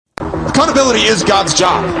Accountability is God's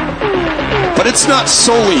job, but it's not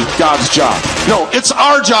solely God's job. No, it's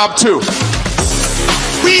our job too.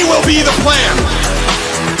 We will be the plan.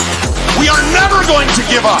 We are never going to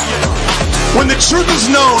give up. When the truth is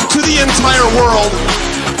known to the entire world,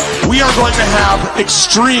 we are going to have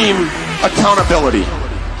extreme accountability.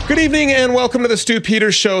 Good evening and welcome to the Stu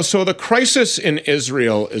Peters Show. So the crisis in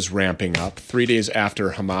Israel is ramping up 3 days after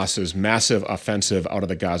Hamas's massive offensive out of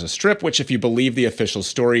the Gaza Strip, which, if you believe the official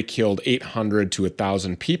story, killed 800 to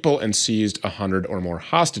 1,000 people and seized 100 or more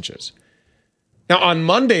hostages. Now, on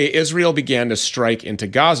Monday, Israel began to strike into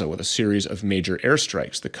Gaza with a series of major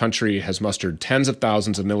airstrikes. The country has mustered tens of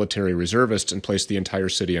thousands of military reservists and placed the entire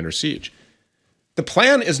city under siege. The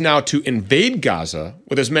plan is now to invade Gaza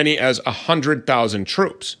with as many as 100,000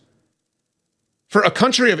 troops. For a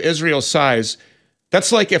country of Israel's size,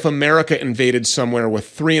 that's like if America invaded somewhere with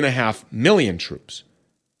 3.5 million troops.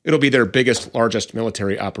 It'll be their biggest, largest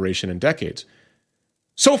military operation in decades.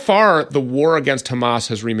 So far, the war against Hamas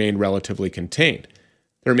has remained relatively contained.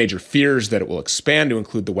 There are major fears that it will expand to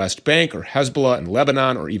include the West Bank or Hezbollah and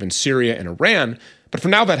Lebanon or even Syria and Iran, but for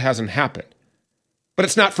now that hasn't happened. But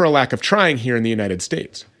it's not for a lack of trying here in the United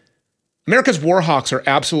States. America's war hawks are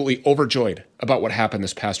absolutely overjoyed about what happened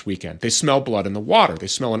this past weekend. They smell blood in the water. They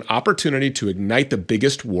smell an opportunity to ignite the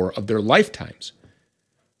biggest war of their lifetimes.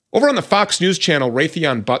 Over on the Fox News channel,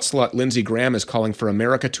 Raytheon butt slut Lindsey Graham is calling for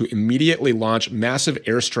America to immediately launch massive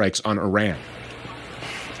airstrikes on Iran.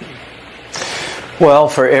 Well,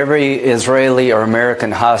 for every Israeli or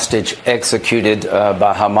American hostage executed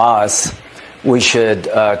by Hamas, we should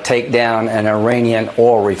take down an Iranian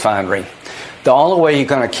oil refinery. The only way you're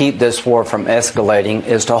going to keep this war from escalating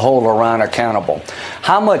is to hold Iran accountable.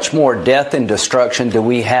 How much more death and destruction do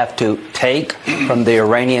we have to take from the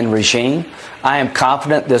Iranian regime? I am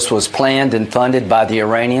confident this was planned and funded by the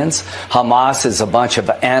Iranians. Hamas is a bunch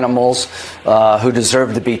of animals who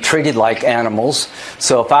deserve to be treated like animals.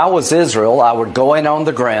 So if I was Israel, I would go in on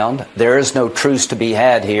the ground. There is no truce to be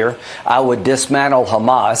had here. I would dismantle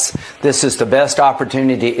Hamas. This is the best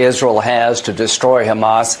opportunity Israel has to destroy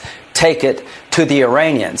Hamas. Take it to the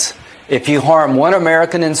Iranians. If you harm one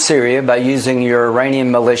American in Syria by using your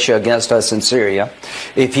Iranian militia against us in Syria,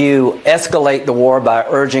 if you escalate the war by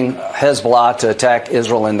urging Hezbollah to attack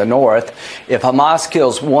Israel in the north, if Hamas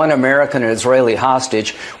kills one American and Israeli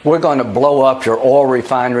hostage, we're going to blow up your oil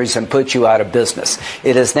refineries and put you out of business.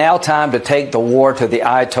 It is now time to take the war to the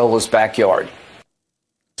Ayatollah's backyard.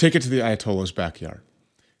 Take it to the Ayatollah's backyard.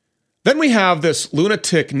 Then we have this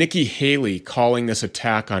lunatic Nikki Haley calling this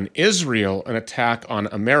attack on Israel an attack on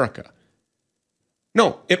America.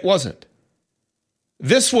 No, it wasn't.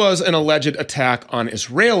 This was an alleged attack on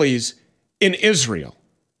Israelis in Israel,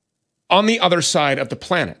 on the other side of the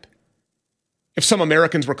planet. If some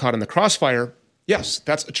Americans were caught in the crossfire, yes,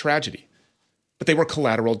 that's a tragedy. But they were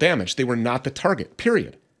collateral damage. They were not the target,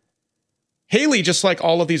 period. Haley, just like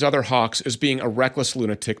all of these other hawks, is being a reckless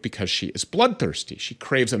lunatic because she is bloodthirsty. She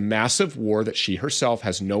craves a massive war that she herself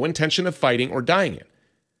has no intention of fighting or dying in.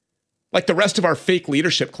 Like the rest of our fake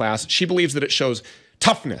leadership class, she believes that it shows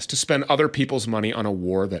toughness to spend other people's money on a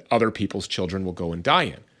war that other people's children will go and die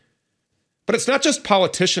in. But it's not just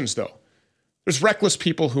politicians, though. There's reckless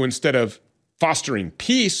people who, instead of fostering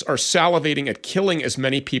peace, are salivating at killing as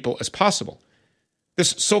many people as possible.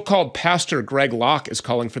 This so-called Pastor Greg Locke is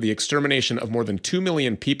calling for the extermination of more than 2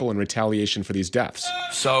 million people in retaliation for these deaths.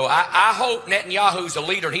 So I hope Netanyahu's a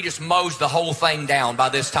leader and he just mows the whole thing down by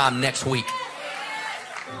this time next week.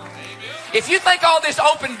 If you think all this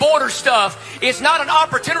open border stuff is not an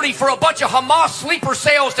opportunity for a bunch of Hamas sleeper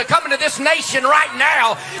cells to come into this nation right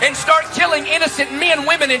now and start killing innocent men,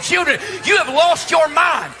 women, and children, you have lost your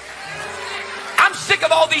mind. I'm sick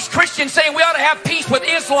of all these Christians saying we ought to have peace with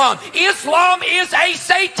Islam. Islam is a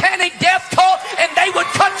satanic death cult, and they would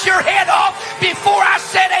cut your head off before I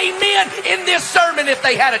said amen in this sermon if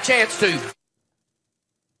they had a chance to.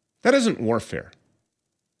 That isn't warfare.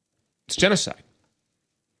 It's genocide.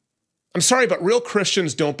 I'm sorry, but real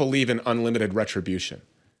Christians don't believe in unlimited retribution.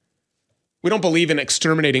 We don't believe in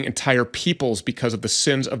exterminating entire peoples because of the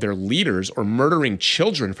sins of their leaders or murdering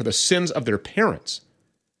children for the sins of their parents.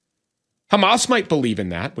 Hamas might believe in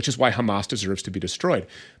that, which is why Hamas deserves to be destroyed.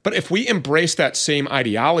 But if we embrace that same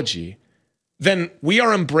ideology, then we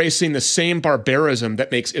are embracing the same barbarism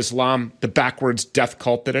that makes Islam the backwards death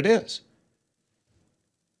cult that it is.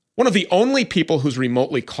 One of the only people who's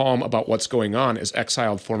remotely calm about what's going on is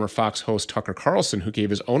exiled former Fox host Tucker Carlson, who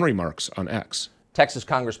gave his own remarks on X. Texas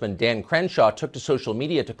Congressman Dan Crenshaw took to social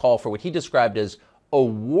media to call for what he described as a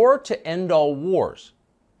war to end all wars,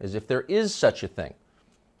 as if there is such a thing.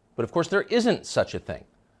 But of course, there isn't such a thing.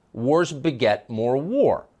 Wars beget more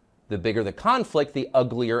war. The bigger the conflict, the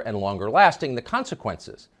uglier and longer lasting the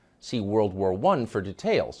consequences. See World War I for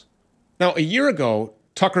details. Now, a year ago,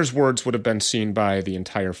 Tucker's words would have been seen by the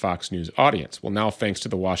entire Fox News audience. Well, now, thanks to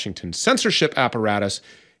the Washington censorship apparatus,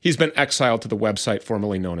 he's been exiled to the website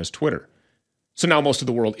formerly known as Twitter. So now most of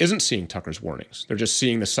the world isn't seeing Tucker's warnings. They're just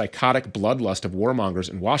seeing the psychotic bloodlust of warmongers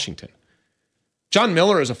in Washington. John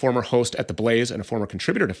Miller is a former host at The Blaze and a former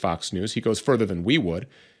contributor to Fox News. He goes further than we would.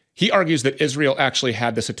 He argues that Israel actually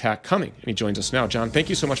had this attack coming, and he joins us now. John, thank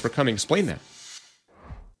you so much for coming. Explain that.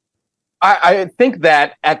 I think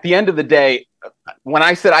that at the end of the day, when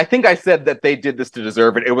I said that they did this to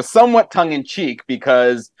deserve it, it was somewhat tongue-in-cheek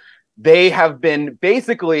because they have been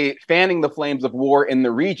basically fanning the flames of war in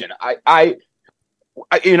the region.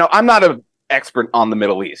 I'm not an expert on the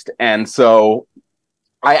Middle East, and so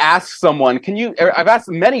I asked someone, I've asked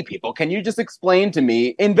many people, can you just explain to me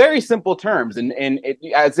in very simple terms, and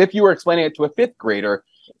as if you were explaining it to a fifth grader,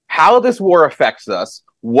 how this war affects us,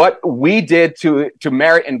 what we did to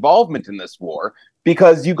merit involvement in this war?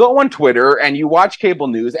 Because you go on Twitter and you watch cable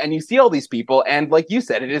news and you see all these people, and like you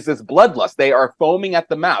said, it is this bloodlust. They are foaming at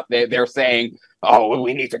the mouth. They're saying, oh,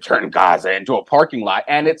 we need to turn Gaza into a parking lot.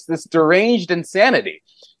 And it's this deranged insanity.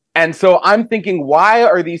 And so I'm thinking, why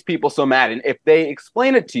are these people so mad? And if they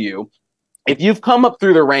explain it to you, if you've come up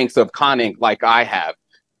through the ranks of Con Inc. like I have,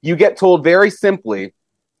 you get told very simply,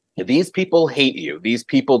 these people hate you. These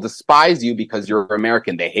people despise you because you're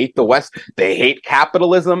American. They hate the West. They hate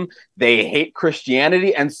capitalism. They hate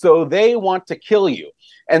Christianity. And so they want to kill you.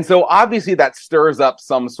 And so obviously that stirs up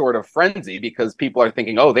some sort of frenzy because people are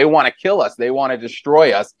thinking, oh, they want to kill us. They want to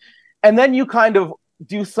destroy us. And then you kind of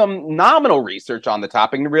do some nominal research on the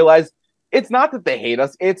topic and realize it's not that they hate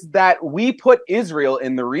us. It's that we put Israel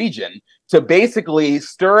in the region to basically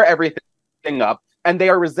stir everything up. And they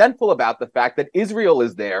are resentful about the fact that Israel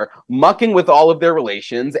is there mucking with all of their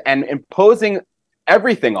relations and imposing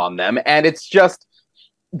everything on them. And it's just,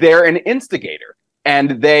 they're an instigator.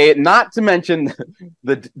 And they, not to mention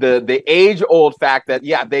the age-old fact that,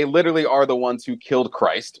 yeah, they literally are the ones who killed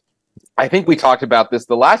Christ. I think we talked about this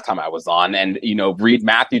the last time I was on, and, read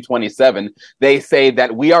Matthew 27. They say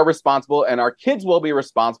that we are responsible and our kids will be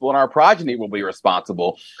responsible and our progeny will be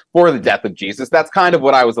responsible for the death of Jesus. That's kind of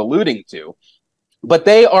what I was alluding to. But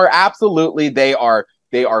they are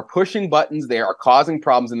pushing buttons. They are causing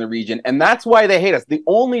problems in the region. And that's why they hate us. The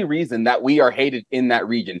only reason that we are hated in that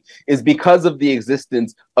region is because of the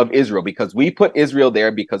existence of Israel, because we put Israel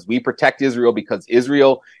there, because we protect Israel, because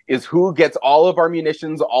Israel is who gets all of our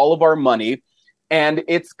munitions, all of our money. And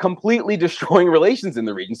it's completely destroying relations in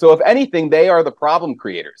the region. So if anything, they are the problem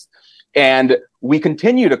creators. And we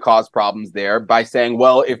continue to cause problems there by saying,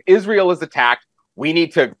 well, if Israel is attacked, we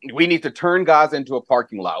need to turn Gaza into a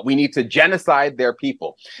parking lot. We need to genocide their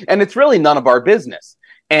people. And it's really none of our business.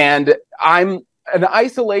 And I'm an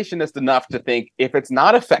isolationist enough to think if it's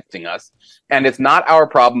not affecting us and it's not our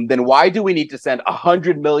problem, then why do we need to send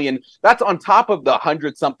 100 million? That's on top of the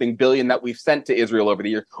 100-something billion that we've sent to Israel over the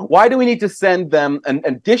years. Why do we need to send them an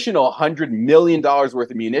additional $100 million worth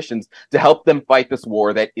of munitions to help them fight this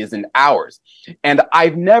war that isn't ours? And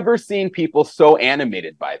I've never seen people so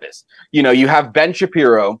animated by this. You have Ben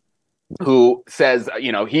Shapiro, who says,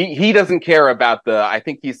 he doesn't care about I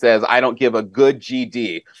think he says, I don't give a good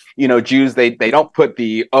GD. Jews, they don't put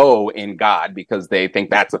the O in God because they think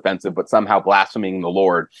that's offensive, but somehow blaspheming the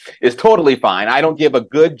Lord is totally fine. I don't give a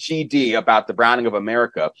good GD about the browning of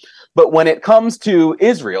America. But when it comes to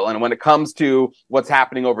Israel and when it comes to what's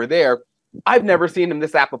happening over there, I've never seen him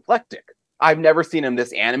this apoplectic. I've never seen him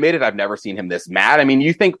this animated. I've never seen him this mad. I mean,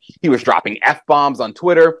 you think he was dropping F-bombs on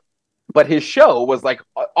Twitter, but his show was like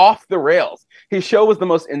off the rails. His show was the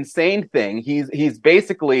most insane thing. He's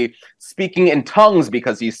basically speaking in tongues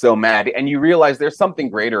because he's so mad. And you realize there's something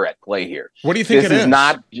greater at play here. What do you think this is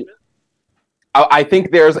not? I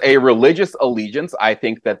think there's a religious allegiance. I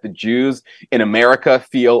think that the Jews in America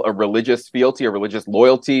feel a religious fealty, a religious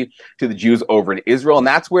loyalty to the Jews over in Israel. And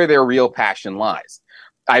that's where their real passion lies.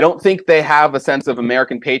 I don't think they have a sense of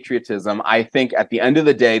American patriotism. I think at the end of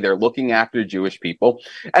the day, they're looking after Jewish people.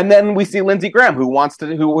 And then we see Lindsey Graham,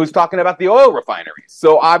 who's talking about the oil refineries.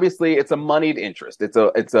 So obviously it's a moneyed interest. It's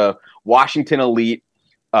a Washington elite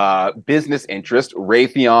business interest.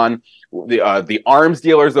 Raytheon, the arms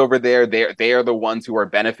dealers over there, they are the ones who are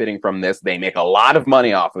benefiting from this. They make a lot of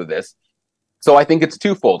money off of this. So I think it's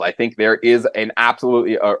twofold. I think there is an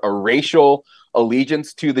absolutely a racial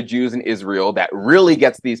allegiance to the Jews in Israel that really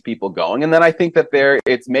gets these people going. And then I think that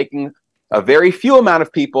it's making a very few amount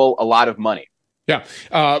of people a lot of money.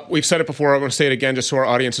 Yeah, we've said it before. I'm going to say it again just so our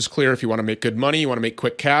audience is clear. If you want to make good money, you want to make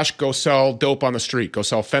quick cash, go sell dope on the street. Go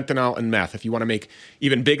sell fentanyl and meth. If you want to make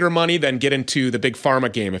even bigger money, then get into the big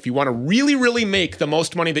pharma game. If you want to really, really make the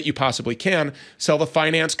most money that you possibly can, sell the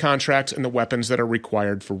finance contracts and the weapons that are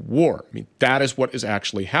required for war. I mean, that is what is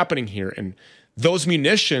actually happening here. And those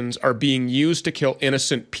munitions are being used to kill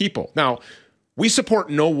innocent people. Now, we support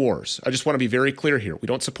no wars. I just want to be very clear here. We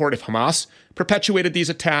don't support if Hamas perpetuated these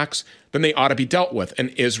attacks, then they ought to be dealt with. And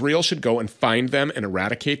Israel should go and find them and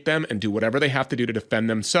eradicate them and do whatever they have to do to defend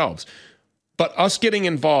themselves. But us getting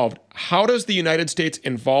involved, how does the United States'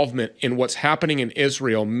 involvement in what's happening in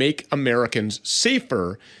Israel make Americans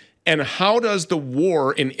safer? And how does the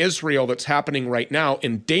war in Israel that's happening right now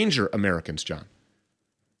endanger Americans, John?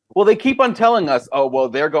 Well, they keep on telling us, oh, well,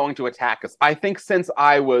 they're going to attack us. I think since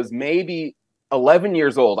I was maybe 11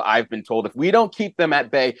 years old, I've been told if we don't keep them at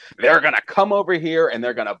bay, they're going to come over here and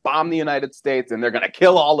they're going to bomb the United States and they're going to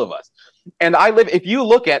kill all of us. And if you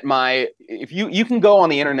look at you can go on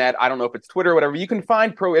the internet, I don't know if it's Twitter or whatever, you can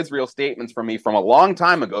find pro-Israel statements from me from a long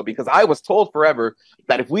time ago, because I was told forever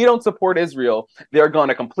that if we don't support Israel, they're going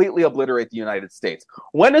to completely obliterate the United States.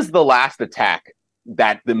 When is the last attack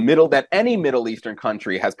that any Middle Eastern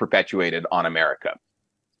country has perpetuated on America?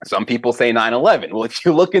 Some people say 9/11. Well, if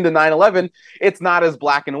you look into 9/11, it's not as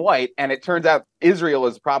black and white. And it turns out Israel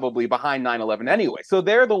is probably behind 9/11 anyway. So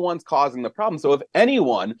they're the ones causing the problem. So if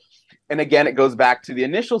anyone, and again, it goes back to the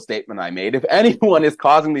initial statement I made, if anyone is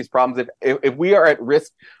causing these problems, if we are at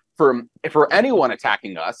risk for anyone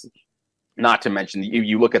attacking us, not to mention,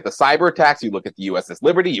 you look at the cyber attacks, you look at the USS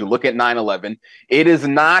Liberty, you look at 9/11, it is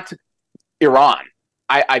not Iran.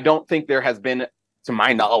 I don't think there has been, to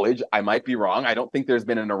my knowledge, I might be wrong, I don't think there's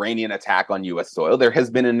been an Iranian attack on U.S. soil. There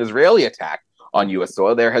has been an Israeli attack on U.S.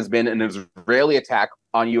 soil. There has been an Israeli attack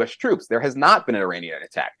on U.S. troops. There has not been an Iranian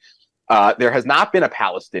attack. There has not been a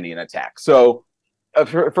Palestinian attack. So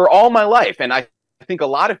for all my life, and I think a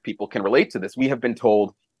lot of people can relate to this, we have been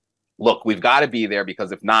told, look, we've got to be there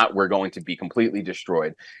because if not, we're going to be completely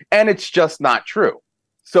destroyed. And it's just not true.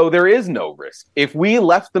 So there is no risk. If we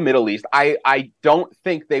left the Middle East, I don't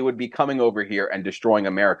think they would be coming over here and destroying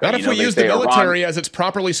America. Not if we use the military as it's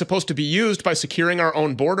properly supposed to be used, by securing our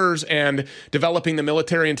own borders and developing the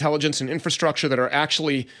military intelligence and infrastructure that are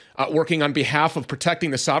actually working on behalf of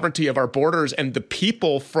protecting the sovereignty of our borders and the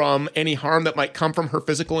people from any harm that might come from her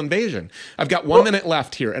physical invasion. I've got 1 minute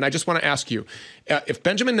left here, and I just want to ask you, if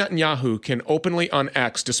Benjamin Netanyahu can openly on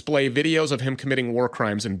X display videos of him committing war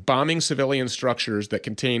crimes and bombing civilian structures that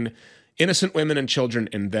contain innocent women and children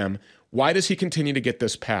in them, why does he continue to get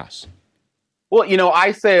this pass? Well,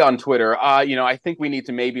 I say on Twitter, I think we need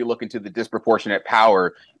to maybe look into the disproportionate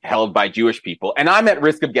power held by Jewish people. And I'm at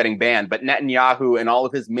risk of getting banned, but Netanyahu and all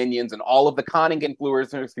of his minions and all of the conning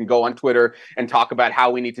influencers can go on Twitter and talk about how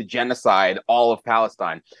we need to genocide all of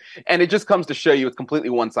Palestine. And it just comes to show you it's completely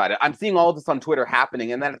one-sided. I'm seeing all of this on Twitter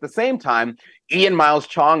happening. And then at the same time, Ian Miles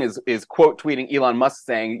Chong is quote tweeting Elon Musk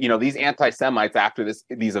saying, these anti-Semites after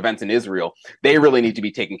these events in Israel, they really need to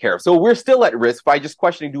be taken care of. So we're still at risk by just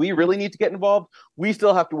questioning, do we really need to get involved? We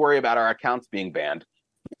still have to worry about our accounts being banned.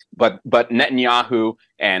 But Netanyahu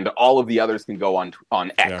and all of the others can go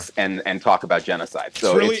on X and talk about genocide.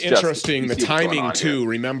 So it's really interesting, the timing too.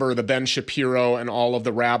 Remember the Ben Shapiro and all of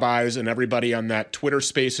the rabbis and everybody on that Twitter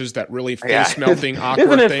Spaces, that really face-melting, awkward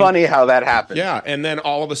thing. Isn't it funny how that happened? Yeah, and then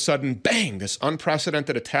all of a sudden, bang, this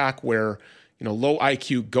unprecedented attack where low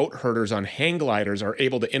IQ goat herders on hang gliders are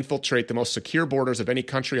able to infiltrate the most secure borders of any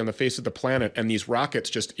country on the face of the planet, and these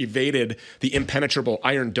rockets just evaded the impenetrable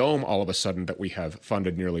Iron Dome all of a sudden that we have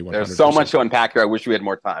funded nearly 100%. There's so much to unpack here. I wish we had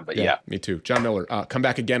more time, but yeah. Me too. John Miller, come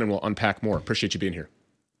back again and we'll unpack more. Appreciate you being here.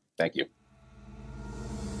 Thank you.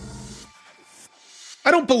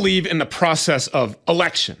 I don't believe in the process of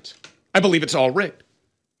elections. I believe it's all rigged.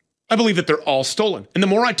 I believe that they're all stolen. And the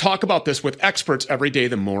more I talk about this with experts every day,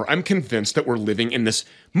 the more I'm convinced that we're living in this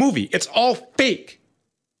movie. It's all fake.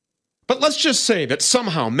 But let's just say that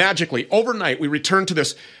somehow, magically, overnight, we return to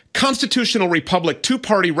this constitutional republic,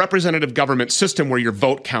 two-party representative government system where your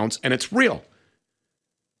vote counts and it's real.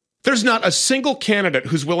 There's not a single candidate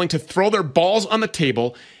who's willing to throw their balls on the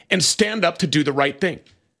table and stand up to do the right thing.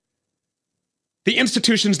 The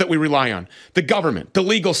institutions that we rely on, the government, the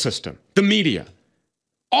legal system, the media,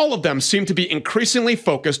 all of them seem to be increasingly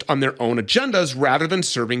focused on their own agendas rather than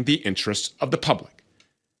serving the interests of the public.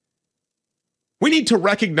 We need to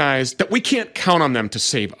recognize that we can't count on them to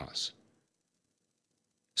save us.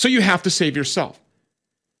 So you have to save yourself.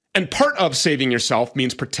 And part of saving yourself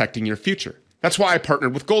means protecting your future. That's why I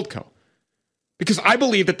partnered with Goldco. because I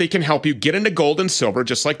believe that they can help you get into gold and silver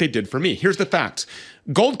just like they did for me. Here's the facts.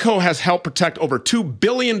 Goldco has helped protect over $2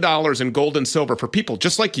 billion in gold and silver for people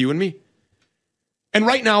just like you and me. And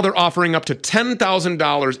right now they're offering up to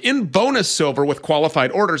 $10,000 in bonus silver with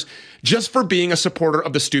qualified orders just for being a supporter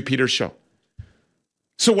of the Stu Peters Show.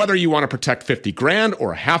 So whether you want to protect 50 grand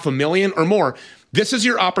or $500,000 or more, this is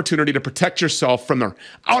your opportunity to protect yourself from their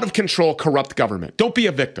out-of-control, corrupt government. Don't be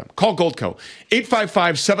a victim. Call Goldco.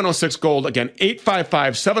 855-706-GOLD. Again,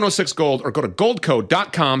 855-706-GOLD, or go to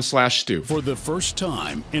goldco.com/Stu. For the first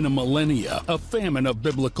time in a millennia, a famine of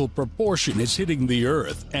biblical proportion is hitting the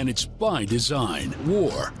earth, and it's by design.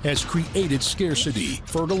 War has created scarcity.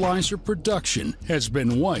 Fertilizer production has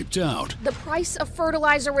been wiped out. The price of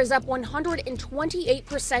fertilizer is up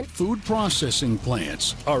 128%. Food processing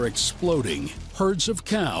plants are exploding. Herds of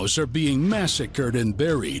cows are being massacred and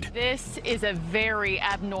buried. This is a very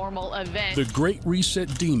abnormal event. The Great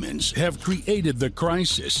Reset demons have created the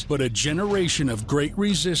crisis, but a generation of great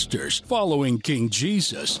resistors following King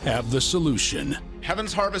Jesus have the solution.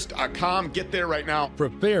 HeavensHarvest.com. Get there right now.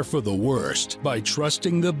 Prepare for the worst by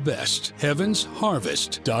trusting the best.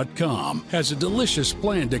 HeavensHarvest.com has a delicious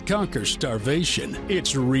plan to conquer starvation.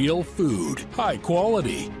 It's real food, high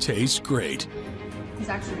quality, tastes great. It's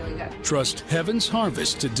actually really good. Trust Heaven's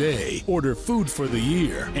Harvest today. Order food for the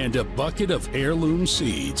year and a bucket of heirloom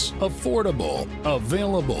seeds. Affordable,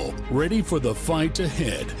 available, ready for the fight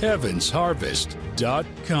ahead.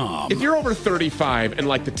 HeavensHarvest.com. If you're over 35 and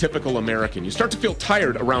like the typical American, you start to feel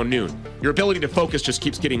tired around noon. Your ability to focus just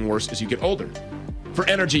keeps getting worse as you get older. For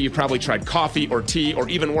energy, you've probably tried coffee or tea, or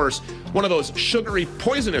even worse, one of those sugary,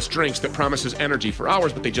 poisonous drinks that promises energy for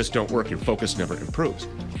hours, but they just don't work. Your focus never improves.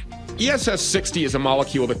 ESS-60 is a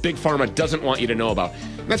molecule that Big Pharma doesn't want you to know about.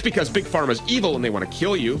 And that's because Big Pharma is evil and they want to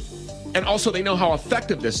kill you. And also they know how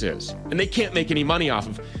effective this is. And they can't make any money off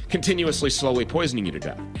of continuously slowly poisoning you to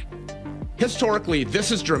death. Historically,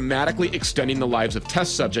 this is dramatically extending the lives of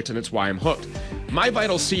test subjects, and it's why I'm hooked. My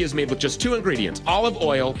Vital C is made with just 2 ingredients, olive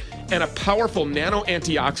oil and a powerful nano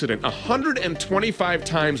antioxidant, 125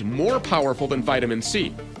 times more powerful than vitamin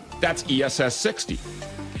C. That's ESS-60.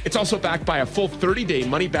 It's also backed by a full 30-day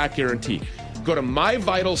money-back guarantee. Go to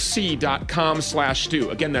myvitalc.com/Stu.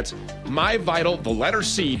 Again, that's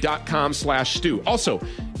myvital.c.com/Stu. Also,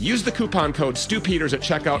 use the coupon code StuPeters at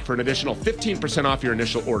checkout for an additional 15% off your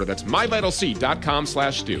initial order. That's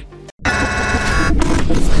myvitalc.com/Stu.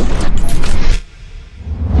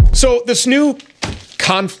 So this new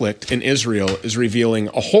conflict in Israel is revealing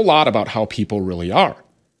a whole lot about how people really are.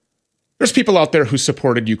 There's people out there who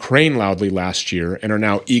supported Ukraine loudly last year and are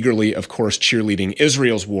now eagerly, of course, cheerleading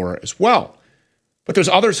Israel's war as well. But there's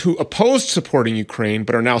others who opposed supporting Ukraine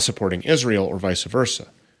but are now supporting Israel, or vice versa.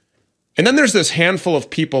 And then there's this handful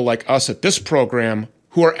of people like us at this program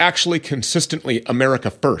who are actually consistently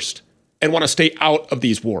America first and want to stay out of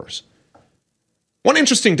these wars. One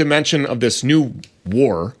interesting dimension of this new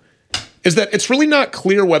war is that it's really not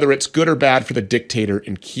clear whether it's good or bad for the dictator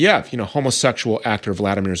in Kiev, homosexual actor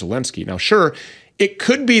Vladimir Zelensky. Now, sure, it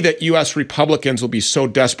could be that U.S. Republicans will be so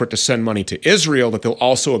desperate to send money to Israel that they'll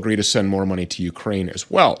also agree to send more money to Ukraine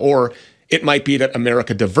as well. Or it might be that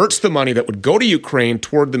America diverts the money that would go to Ukraine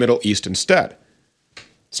toward the Middle East instead.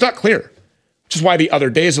 It's not clear, which is why the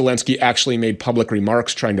other day Zelensky actually made public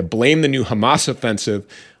remarks trying to blame the new Hamas offensive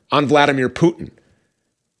on Vladimir Putin.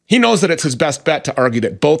 He knows that it's his best bet to argue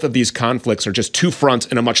that both of these conflicts are just two fronts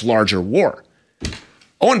in a much larger war.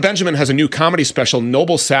 Owen Benjamin has a new comedy special,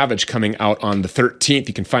 Noble Savage, coming out on the 13th.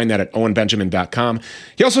 You can find that at owenbenjamin.com.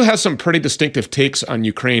 He also has some pretty distinctive takes on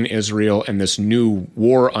Ukraine, Israel, and this new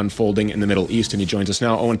war unfolding in the Middle East, and he joins us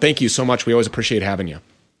now. Owen, thank you so much. We always appreciate having you.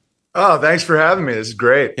 Oh, thanks for having me. This is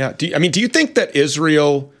great. Yeah. Do you think that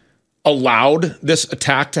Israel allowed this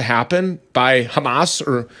attack to happen by Hamas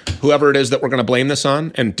or whoever it is that we're going to blame this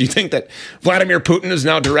on? And do you think that Vladimir Putin is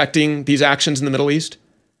now directing these actions in the Middle East?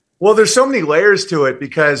 Well, there's so many layers to it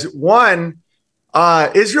because one,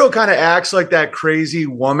 Israel kind of acts like that crazy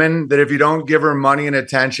woman that if you don't give her money and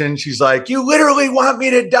attention, she's like, you literally want me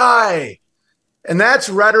to die. And that's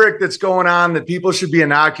rhetoric that's going on that people should be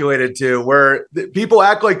inoculated to, where people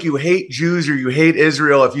act like you hate Jews or you hate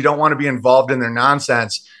Israel if you don't want to be involved in their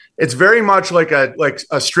nonsense. It's very much like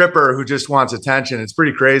a stripper who just wants attention. It's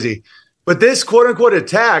pretty crazy. But this quote unquote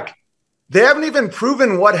attack, they haven't even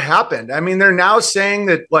proven what happened. I mean, they're now saying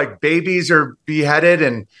that like babies are beheaded.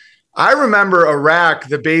 And I remember Iraq,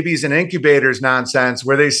 the babies in incubators nonsense,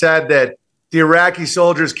 where they said that the Iraqi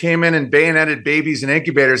soldiers came in and bayoneted babies in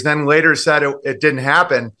incubators, then later said it didn't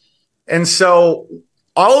happen. And so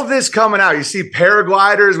all of this coming out, you see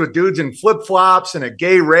paragliders with dudes in flip-flops and a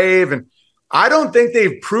gay rave, and I don't think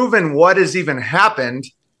they've proven what has even happened.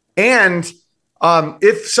 And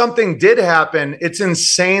if something did happen, it's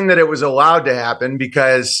insane that it was allowed to happen,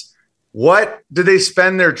 because what do they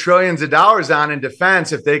spend their trillions of dollars on in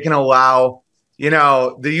defense if they can allow, the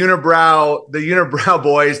unibrow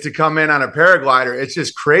boys to come in on a paraglider? It's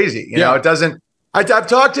just crazy. It doesn't. I've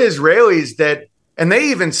talked to Israelis that, and they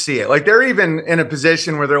even see it. Like, they're even in a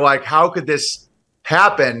position where they're like, how could this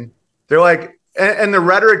happen? They're like, and the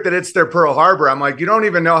rhetoric that it's their Pearl Harbor, I'm like, you don't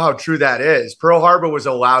even know how true that is. Pearl Harbor was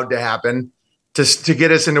allowed to happen to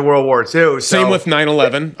get us into World War II. So, same with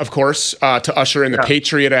 9/11, of course, to usher in the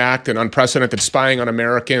Patriot Act and unprecedented spying on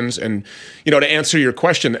Americans. And, to answer your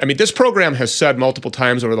question, I mean, this program has said multiple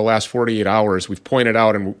times over the last 48 hours, we've pointed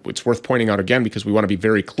out, and it's worth pointing out again because we want to be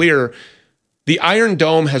very clear, the Iron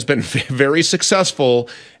Dome has been very successful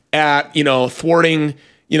at, thwarting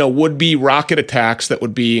would-be rocket attacks that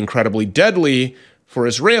would be incredibly deadly for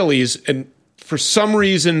Israelis. And for some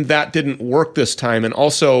reason, that didn't work this time. And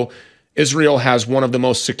also, Israel has one of the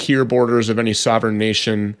most secure borders of any sovereign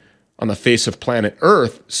nation on the face of planet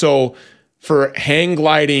Earth. So for hang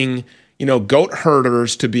gliding, goat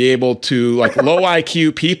herders to be able to, like, low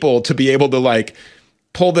IQ people to be able to, like,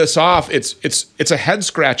 pull this off, it's a head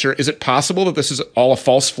scratcher. Is it possible that this is all a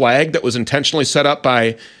false flag that was intentionally set up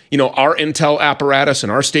by, our intel apparatus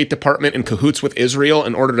and our State Department in cahoots with Israel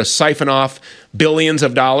in order to siphon off billions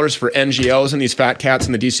of dollars for NGOs and these fat cats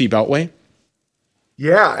in the DC Beltway?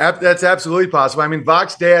 Yeah, that's absolutely possible. I mean,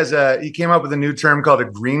 Vox Day he came up with a new term called a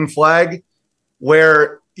green flag,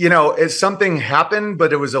 where, if something happened,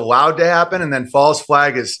 but it was allowed to happen, and then false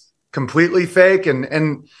flag is completely fake. And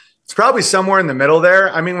it's probably somewhere in the middle there.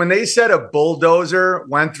 I mean, when they said a bulldozer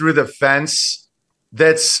went through the fence,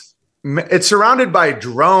 it's surrounded by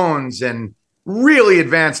drones and really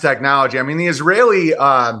advanced technology. I mean, the Israeli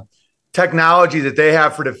technology that they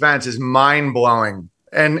have for defense is mind-blowing.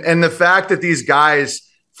 And the fact that these guys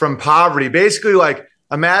from poverty, basically, like,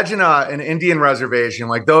 imagine an Indian reservation,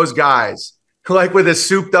 like those guys, like with a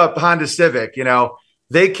souped up Honda Civic,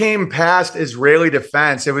 they came past Israeli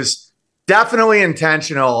defense. It was definitely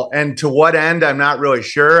intentional. And to what end, I'm not really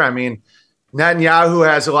sure. I mean, Netanyahu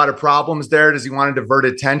has a lot of problems there. Does he want to divert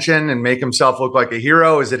attention and make himself look like a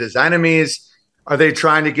hero? Is it his enemies? Are they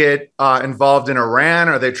trying to get involved in Iran?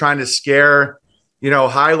 Are they trying to scare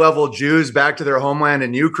high-level Jews back to their homeland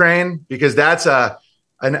in Ukraine? Because that's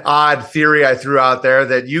an odd theory I threw out there,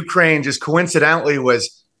 that Ukraine just coincidentally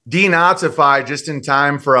was denazified just in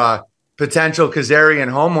time for a potential Khazarian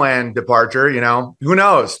homeland departure. Who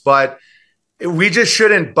knows? But we just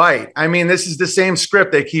shouldn't bite. I mean, this is the same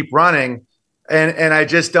script they keep running, and I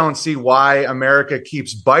just don't see why America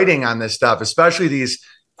keeps biting on this stuff, especially these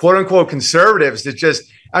quote-unquote conservatives that just,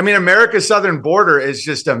 I mean, America's southern border is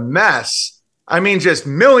just a mess. I mean, just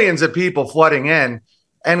millions of people flooding in,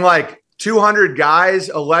 and like 200 guys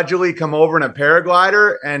allegedly come over in a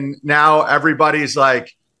paraglider, and now everybody's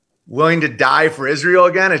like willing to die for Israel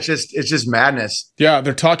again. It's just madness. Yeah,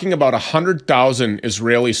 they're talking about 100,000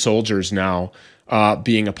 Israeli soldiers now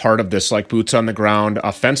being a part of this, like, boots on the ground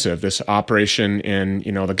offensive, this operation in,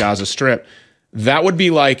 the Gaza Strip. That would be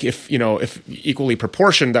like, if equally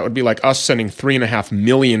proportioned, that would be like us sending 3.5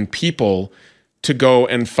 million people to go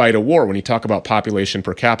and fight a war. When you talk about population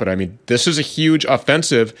per capita, I mean, this is a huge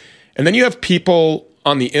offensive. And then you have people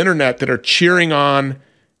on the internet that are cheering on,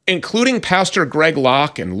 including Pastor Greg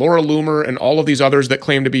Locke and Laura Loomer and all of these others that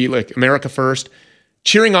claim to be like America First,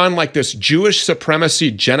 cheering on like this Jewish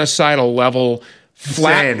supremacy, genocidal level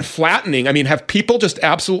flattening. I mean, have people just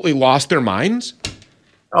absolutely lost their minds?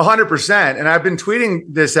 100%. And I've been tweeting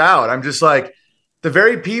this out. I'm just like, the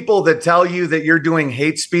very people that tell you that you're doing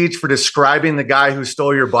hate speech for describing the guy who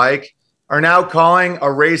stole your bike are now calling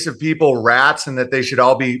a race of people rats and that they should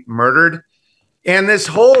all be murdered. And this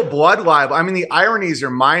whole blood libel, I mean, the ironies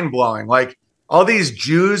are mind-blowing. Like, all these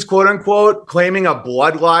Jews, quote unquote, claiming a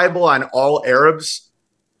blood libel on all Arabs.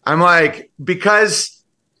 I'm like, because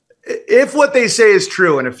if what they say is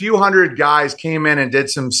true and a few hundred guys came in and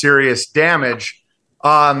did some serious damage,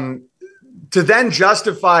 to then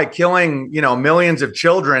justify killing, millions of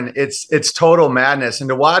children, it's total madness. And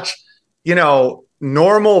to watch,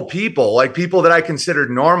 normal people, like people that I considered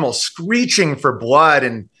normal, screeching for blood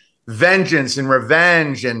and vengeance and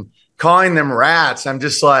revenge and calling them rats, I'm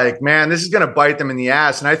just like, man, this is going to bite them in the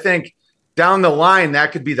ass. And I think down the line,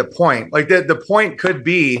 that could be the point. Like the point could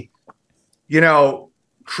be,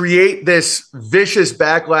 create this vicious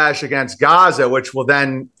backlash against Gaza, which will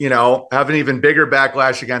then, have an even bigger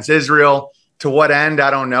backlash against Israel. To what end,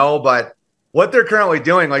 I don't know. But what they're currently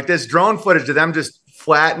doing, like this drone footage of them just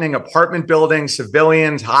flattening apartment buildings,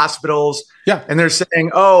 civilians, hospitals. Yeah. And they're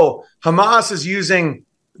saying, oh, Hamas is using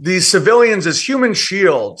these civilians as human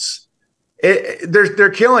shields. They're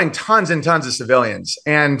killing tons and tons of civilians.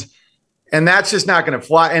 And that's just not going to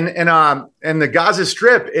fly. And the Gaza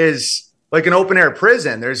Strip is like an open air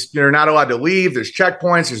prison. You're not allowed to leave. There's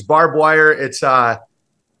checkpoints. There's barbed wire.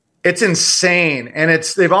 It's insane. And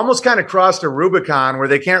they've almost kind of crossed a Rubicon where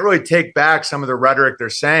they can't really take back some of the rhetoric they're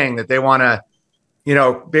saying that they want to,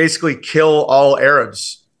 basically kill all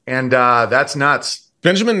Arabs. And that's nuts.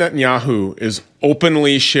 Benjamin Netanyahu is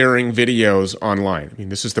openly sharing videos online. I mean,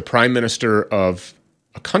 this is the prime minister of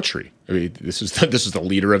a country. I mean, this is the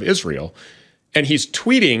leader of Israel. And he's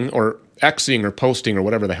tweeting or Xing or posting or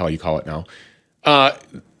whatever the hell you call it now,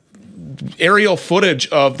 aerial footage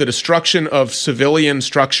of the destruction of civilian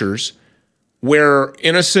structures where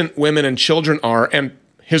innocent women and children are, and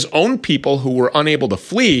his own people who were unable to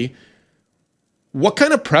flee. What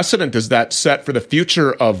kind of precedent does that set for the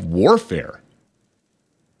future of warfare?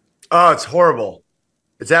 Oh, it's horrible.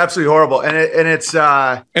 It's absolutely horrible.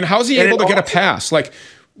 And how's he able to get a pass? Like,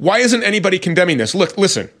 why isn't anybody condemning this? Look,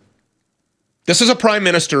 listen. This is a prime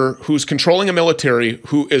minister who's controlling a military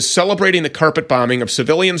who is celebrating the carpet bombing of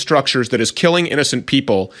civilian structures that is killing innocent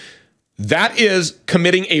people. That is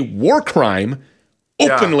committing a war crime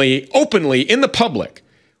openly in the public.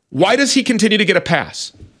 Why does he continue to get a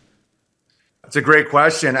pass? That's a great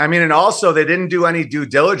question. I mean, and also they didn't do any due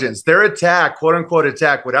diligence. Their attack, quote unquote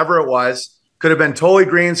attack, whatever it was, could have been totally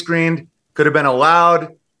green screened, could have been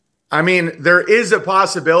allowed. I mean, there is a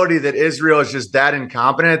possibility that Israel is just that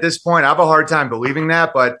incompetent at this point. I have a hard time believing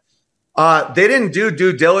that, but they didn't do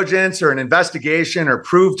due diligence or an investigation or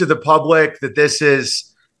prove to the public that this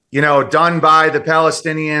is, done by the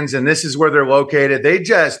Palestinians and this is where they're located. They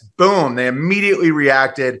just, boom, they immediately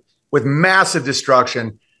reacted with massive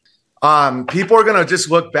destruction. People are going to just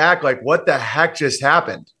look back like, what the heck just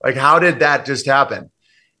happened? Like, how did that just happen?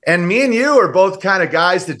 And me and you are both kind of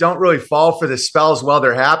guys that don't really fall for the spells while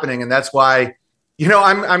they're happening. And that's why,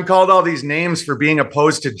 I'm called all these names for being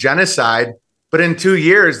opposed to genocide. But in 2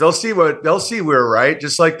 years, they'll see we're right,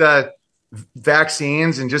 just like the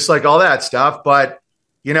vaccines and just like all that stuff. But,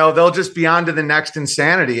 they'll just be on to the next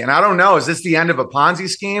insanity. And I don't know, is this the end of a Ponzi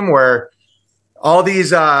scheme where all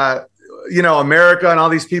these, America and all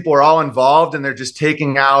these people are all involved and they're just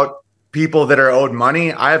taking out people that are owed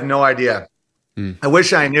money? I have no idea. I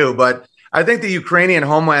wish I knew, but I think the Ukrainian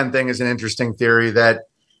homeland thing is an interesting theory that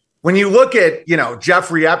when you look at,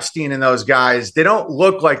 Jeffrey Epstein and those guys, they don't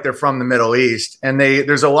look like they're from the Middle East. And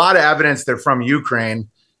there's a lot of evidence they're from Ukraine.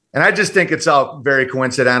 And I just think it's all very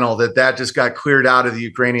coincidental that just got cleared out of the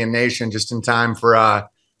Ukrainian nation just in time for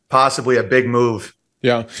possibly a big move.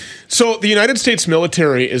 Yeah. So the United States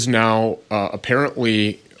military is now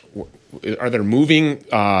apparently... Are there moving,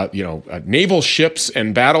 naval ships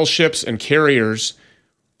and battleships and carriers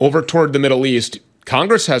over toward the Middle East?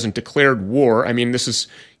 Congress hasn't declared war. I mean, this is,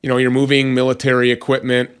 you're moving military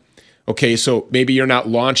equipment. Okay, so maybe you're not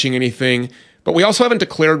launching anything. But we also haven't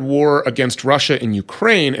declared war against Russia in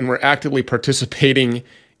Ukraine, and we're actively participating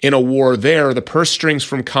in a war there. The purse strings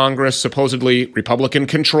from Congress, supposedly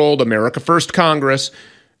Republican-controlled America First Congress,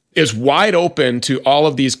 is wide open to all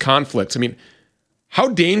of these conflicts. I mean, how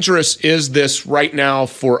dangerous is this right now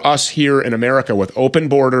for us here in America with open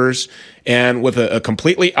borders and with a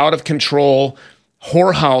completely out of control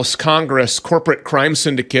whorehouse Congress corporate crime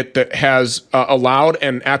syndicate that has allowed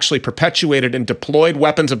and actually perpetuated and deployed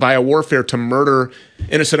weapons of biowarfare to murder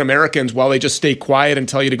innocent Americans while they just stay quiet and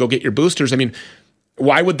tell you to go get your boosters? I mean,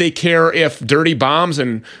 why would they care if dirty bombs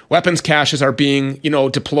and weapons caches are being,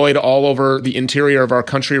 deployed all over the interior of our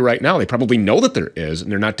country right now? They probably know that there is,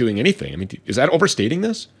 and they're not doing anything. I mean, is that overstating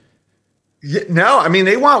this? No, I mean,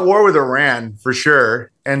 they want war with Iran for sure.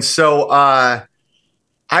 And so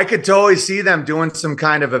I could totally see them doing some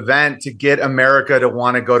kind of event to get America to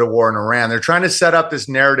want to go to war in Iran. They're trying to set up this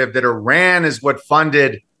narrative that Iran is what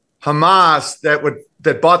funded Hamas,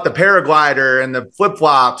 that bought the paraglider and the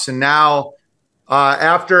flip-flops, and now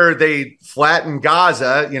after they flatten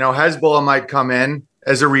Gaza, Hezbollah might come in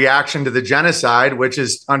as a reaction to the genocide, which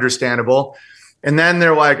is understandable. And then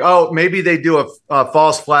they're like, oh, maybe they do a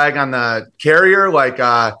false flag on the carrier, like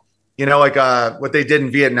what they did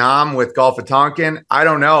in Vietnam with Gulf of Tonkin. I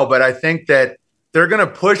don't know, but I think that they're going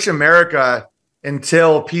to push America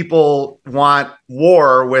until people want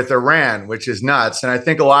war with Iran, which is nuts. And I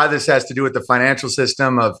think a lot of this has to do with the financial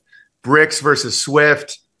system of BRICS versus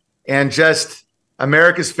SWIFT, and just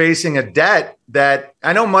America's facing a debt that,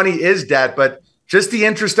 I know money is debt, but just the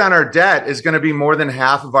interest on our debt is going to be more than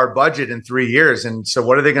half of our budget in 3 years. And so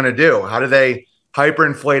what are they going to do? How do they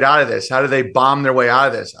hyperinflate out of this? How do they bomb their way out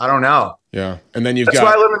of this? I don't know. Yeah. And then That's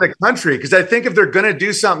why I live in the country, because I think if they're going to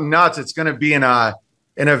do something nuts, it's going to be in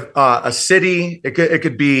a city. It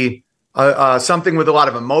could be something with a lot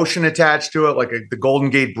of emotion attached to it, like the Golden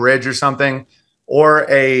Gate Bridge or something, or like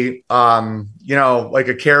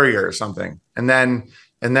a carrier or something. And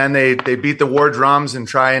then they beat the war drums and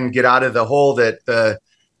try and get out of the hole that the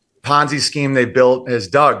Ponzi scheme they built has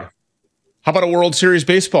dug. How about a World Series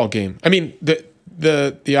baseball game? I mean,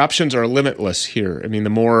 the options are limitless here. I mean,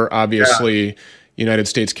 the more obviously United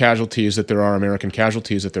States casualties that there are, American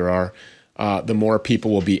casualties that there are, the more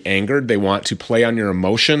people will be angered. They want to play on your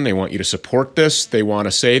emotion. They want you to support this. They want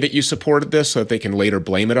to say that you supported this so that they can later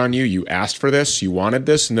blame it on you. You asked for this. You wanted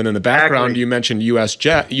this. And then in the background, you mentioned U.S.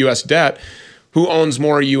 debt. Who owns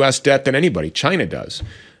more U.S. debt than anybody? China does.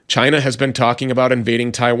 China has been talking about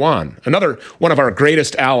invading Taiwan, another one of our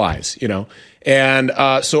greatest allies, And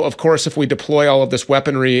so, of course, if we deploy all of this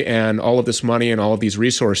weaponry and all of this money and all of these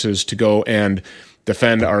resources to go and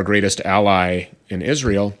defend our greatest ally in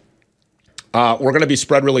Israel, we're going to be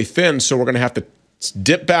spread really thin. So we're going to have to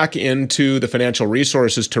dip back into the financial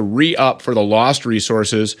resources to re-up for the lost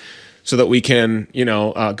resources so that we can,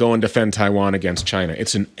 go and defend Taiwan against China.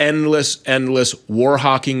 It's an endless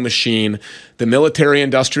war-hawking machine. The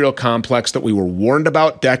military-industrial complex that we were warned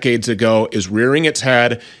about decades ago is rearing its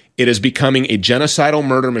head. It is becoming a genocidal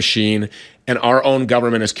murder machine, and our own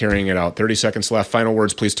government is carrying it out. 30 seconds left. Final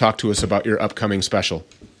words, please talk to us about your upcoming special.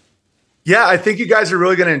 Yeah, I think you guys are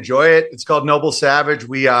really going to enjoy it. It's called Noble Savage.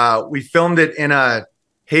 We filmed it in a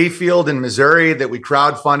hayfield in Missouri that we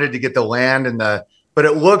crowdfunded to get the land but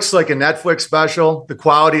it looks like a Netflix special. The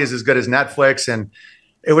quality is as good as Netflix. And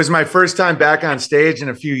it was my first time back on stage in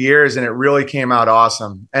a few years, and it really came out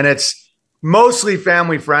awesome. And it's mostly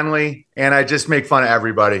family friendly, and I just make fun of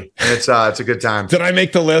everybody. And it's a good time. Did I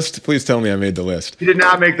make the list? Please tell me I made the list. You did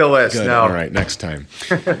not make the list, Good. No. All right, next time.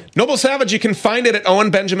 Noble Savage, you can find it at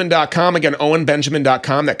owenbenjamin.com. Again,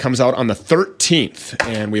 owenbenjamin.com. That comes out on the 13th.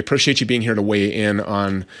 And we appreciate you being here to weigh in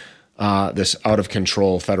on this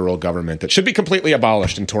out-of-control federal government that should be completely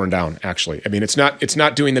abolished and torn down, actually. I mean, it's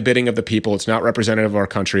not doing the bidding of the people. It's not representative of our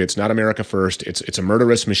country. It's not America first. It's a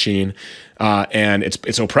murderous machine, and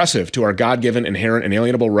it's oppressive to our God-given, inherent,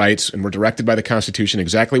 inalienable rights, and we're directed by the Constitution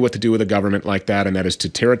exactly what to do with a government like that, and that is to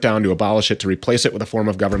tear it down, to abolish it, to replace it with a form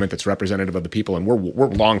of government that's representative of the people, and we're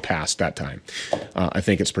long past that time. I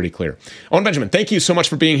think it's pretty clear. Owen Benjamin, thank you so much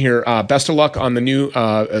for being here. Best of luck on the new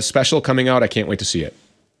special coming out. I can't wait to see it.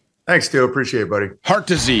 Thanks, Stu. Appreciate it, buddy. Heart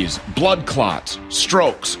disease, blood clots,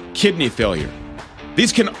 strokes, kidney failure.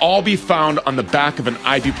 These can all be found on the back of an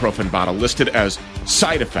ibuprofen bottle listed as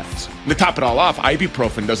side effects. And to top it all off,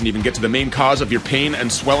 ibuprofen doesn't even get to the main cause of your pain and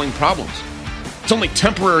swelling problems. It's only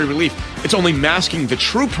temporary relief. It's only masking the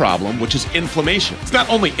true problem, which is inflammation. It's not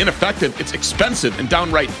only ineffective, it's expensive and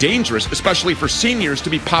downright dangerous, especially for seniors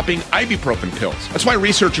to be popping ibuprofen pills. That's why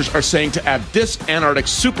researchers are saying to add this Antarctic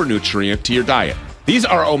super nutrient to your diet. These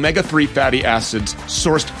are omega-3 fatty acids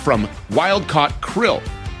sourced from wild-caught krill.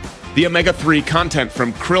 The omega-3 content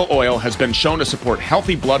from krill oil has been shown to support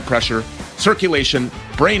healthy blood pressure, circulation,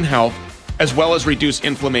 brain health, as well as reduce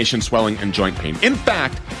inflammation, swelling, and joint pain. In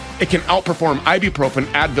fact, it can outperform ibuprofen,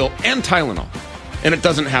 Advil, and Tylenol. And it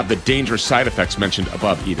doesn't have the dangerous side effects mentioned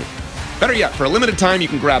above either. Better yet, for a limited time, you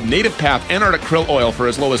can grab Native Path Antarctic Krill Oil for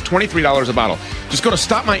as low as $23 a bottle. Just go to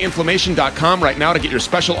stopmyinflammation.com right now to get your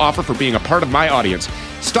special offer for being a part of my audience.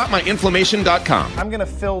 Stopmyinflammation.com. I'm going to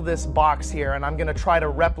fill this box here, and I'm going to try to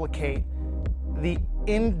replicate the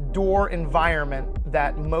indoor environment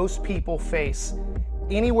that most people face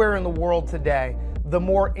anywhere in the world today. The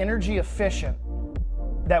more energy efficient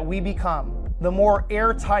that we become, the more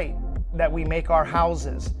airtight that we make our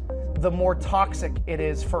houses, the more toxic it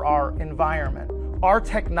is for our environment. Our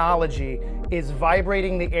technology is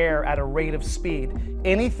vibrating the air at a rate of speed.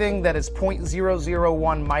 Anything that is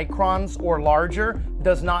 0.001 microns or larger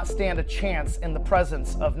does not stand a chance in the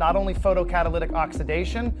presence of not only photocatalytic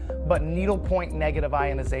oxidation, but needlepoint negative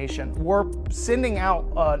ionization. We're sending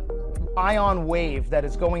out an ion wave that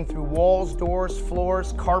is going through walls, doors,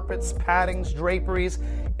 floors, carpets, paddings, draperies,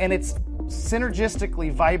 and it's synergistically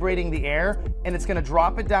vibrating the air, and it's going to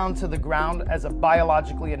drop it down to the ground as a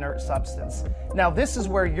biologically inert substance. Now, this is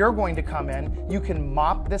where you're going to come in. You can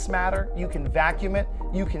mop this matter, you can vacuum it,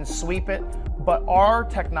 you can sweep it, but our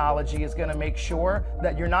technology is going to make sure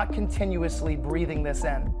that you're not continuously breathing this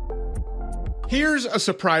in. Here's a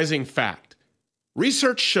surprising fact.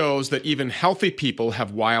 Research shows that even healthy people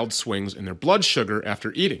have wild swings in their blood sugar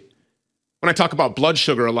after eating. When I talk about blood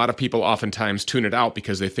sugar, a lot of people oftentimes tune it out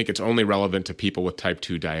because they think it's only relevant to people with type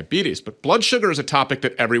 2 diabetes. But blood sugar is a topic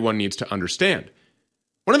that everyone needs to understand.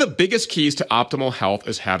 One of the biggest keys to optimal health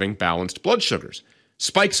is having balanced blood sugars.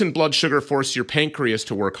 Spikes in blood sugar force your pancreas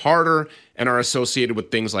to work harder and are associated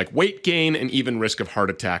with things like weight gain and even risk of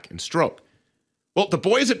heart attack and stroke. Well, the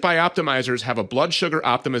boys at Bioptimizers have a blood sugar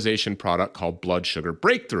optimization product called Blood Sugar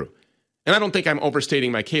Breakthrough. And I don't think I'm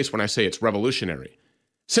overstating my case when I say it's revolutionary.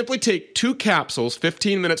 Simply take 2 capsules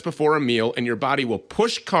 15 minutes before a meal, and your body will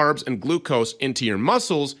push carbs and glucose into your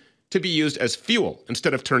muscles to be used as fuel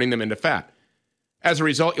instead of turning them into fat. As a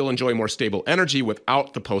result, you'll enjoy more stable energy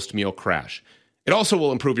without the post-meal crash. It also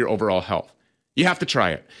will improve your overall health. You have to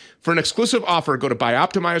try it. For an exclusive offer, go to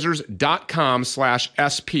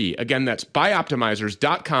bioptimizers.com/SP. Again, that's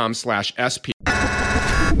bioptimizers.com/SP.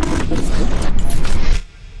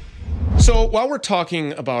 So while we're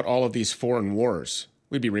talking about all of these foreign wars,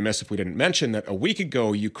 we'd be remiss if we didn't mention that a week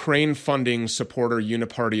ago, Ukraine funding supporter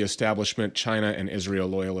uniparty establishment China and Israel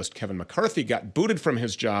loyalist Kevin McCarthy got booted from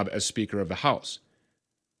his job as Speaker of the House.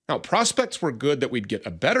 Now, prospects were good that we'd get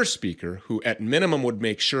a better speaker who at minimum would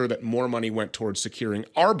make sure that more money went towards securing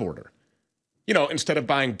our border, instead of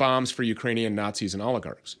buying bombs for Ukrainian Nazis and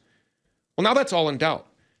oligarchs. Well, now that's all in doubt.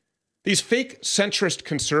 These fake centrist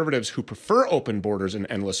conservatives who prefer open borders and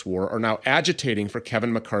endless war are now agitating for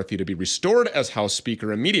Kevin McCarthy to be restored as House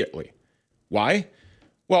Speaker immediately. Why?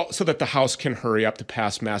 Well, so that the House can hurry up to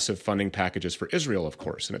pass massive funding packages for Israel, of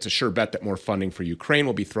course, and it's a sure bet that more funding for Ukraine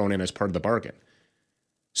will be thrown in as part of the bargain.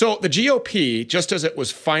 So the GOP, just as it was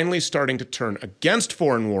finally starting to turn against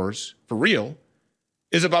foreign wars, for real,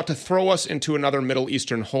 is about to throw us into another Middle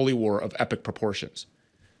Eastern holy war of epic proportions.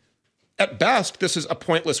 At best, this is a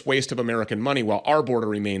pointless waste of American money while our border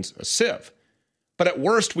remains a sieve. But at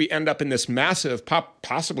worst, we end up in this massive,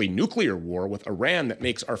 possibly nuclear war with Iran that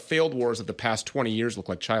makes our failed wars of the past 20 years look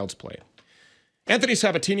like child's play. Anthony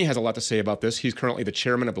Sabatini has a lot to say about this. He's currently the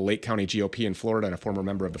chairman of the Lake County GOP in Florida and a former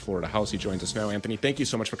member of the Florida House. He joins us now. Anthony, thank you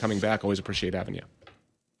so much for coming back. Always appreciate having you.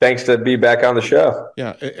 Thanks to be back on the show.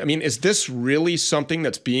 Yeah. I mean, is this really something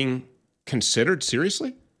that's being considered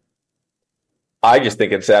seriously? I just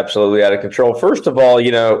think it's absolutely out of control. First of all,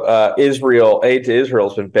 aid to Israel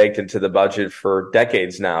has been baked into the budget for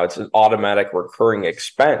decades now. It's an automatic recurring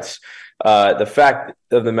expense. The fact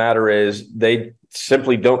of the matter is they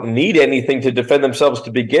simply don't need anything to defend themselves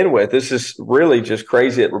to begin with. This is really just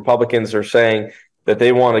crazy that Republicans are saying that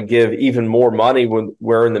they want to give even more money when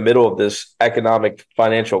we're in the middle of this economic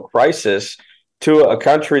financial crisis to a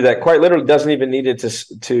country that quite literally doesn't even need it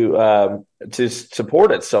to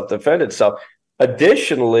support itself, defend itself.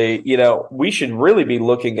 Additionally, we should really be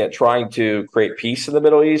looking at trying to create peace in the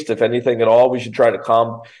Middle East. If anything at all, we should try to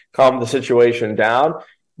calm the situation down.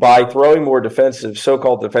 By throwing more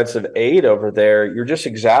so-called defensive aid over there, you're just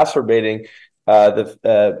exacerbating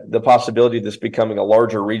the possibility of this becoming a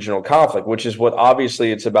larger regional conflict, which is what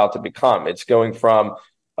obviously it's about to become. It's going from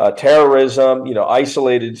terrorism,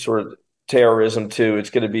 isolated sort of terrorism, to it's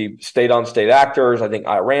going to be state-on-state actors. I think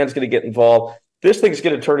Iran's going to get involved. This thing's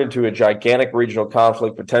going to turn into a gigantic regional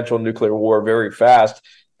conflict, potential nuclear war very fast.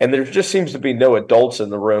 And there just seems to be no adults in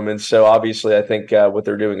the room. And so obviously I think what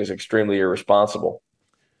they're doing is extremely irresponsible.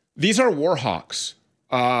 These are war hawks.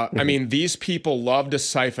 I mean, these people love to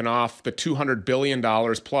siphon off the $200 billion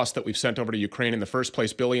plus that we've sent over to Ukraine in the first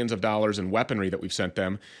place, billions of dollars in weaponry that we've sent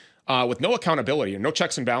them, with no accountability and no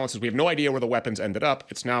checks and balances. We have no idea where the weapons ended up.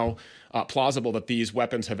 It's now plausible that these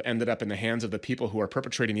weapons have ended up in the hands of the people who are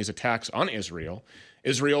perpetrating these attacks on Israel.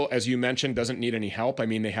 Israel, as you mentioned, doesn't need any help. I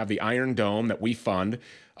mean, they have the Iron Dome that we fund.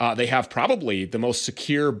 They have probably the most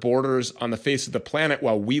secure borders on the face of the planet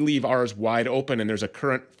while we leave ours wide open, and there's a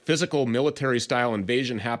current physical military-style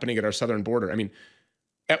invasion happening at our southern border. I mean,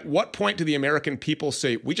 at what point do the American people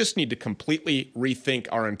say, we just need to completely rethink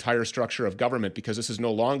our entire structure of government because this is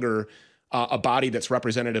no longer a body that's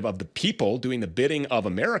representative of the people doing the bidding of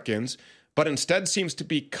Americans, but instead seems to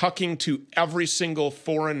be cucking to every single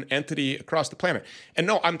foreign entity across the planet? And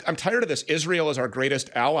no, I'm tired of this Israel is our greatest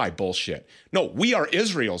ally bullshit. No, we are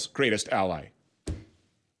Israel's greatest ally.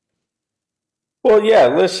 Well, yeah,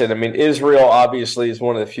 listen, I mean, Israel obviously is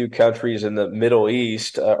one of the few countries in the Middle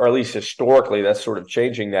East, or at least historically, that's sort of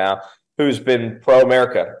changing now, who's been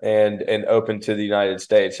pro-America and open to the United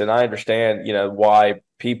States. And I understand, why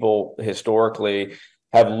people historically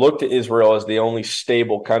have looked at Israel as the only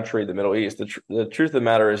stable country in the Middle East. The truth of the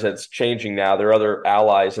matter is that it's changing now. There are other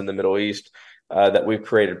allies in the Middle East that we've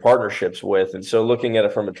created partnerships with. And so looking at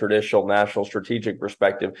it from a traditional national strategic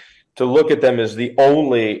perspective, to look at them as the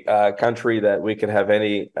only country that we can have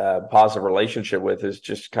any positive relationship with is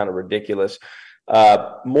just kind of ridiculous.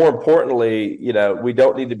 More importantly, we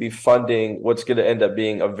don't need to be funding what's going to end up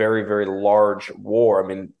being a very, very large war. I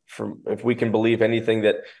mean, if we can believe anything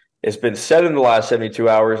that It's been said in the last 72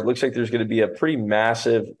 hours. It looks like there's going to be a pretty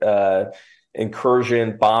massive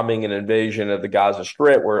incursion, bombing, and invasion of the Gaza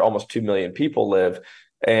Strip, where almost 2 million people live.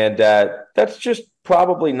 And that's just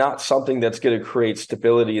probably not something that's going to create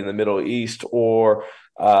stability in the Middle East or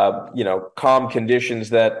calm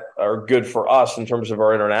conditions that are good for us in terms of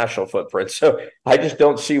our international footprint. So I just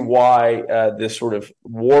don't see why this sort of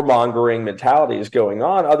warmongering mentality is going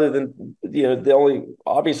on, other than, the only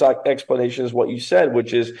obvious explanation is what you said,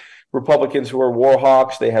 which is Republicans who are war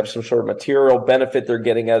hawks. They have some sort of material benefit they're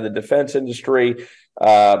getting out of the defense industry.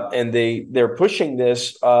 And they're pushing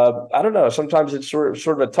this. I don't know. Sometimes it's sort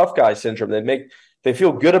of a tough guy syndrome. They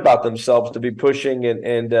feel good about themselves to be pushing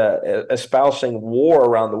and espousing war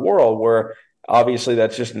around the world, where obviously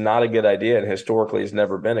that's just not a good idea, and historically has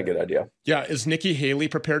never been a good idea. Yeah, is Nikki Haley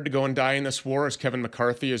prepared to go and die in this war? Is Kevin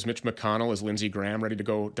McCarthy, is Mitch McConnell, is Lindsey Graham ready to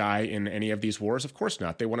go die in any of these wars? Of course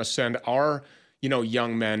not. They want to send our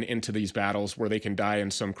young men into these battles where they can die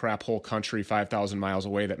in some crap hole country 5,000 miles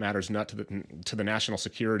away that matters not to the national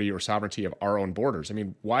security or sovereignty of our own borders. I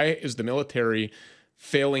mean, why is the military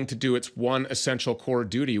failing to do its one essential core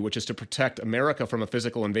duty, which is to protect America from a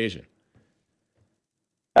physical invasion?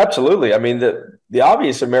 Absolutely. I mean, the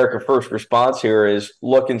obvious America First response here is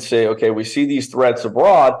look and say, okay, we see these threats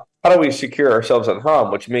abroad. How do we secure ourselves at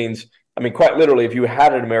home? Which means, I mean, quite literally, if you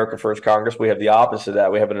had an America First Congress, we have the opposite of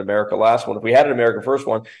that. We have an America Last one. If we had an America First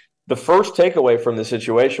one, the first takeaway from the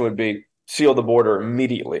situation would be seal the border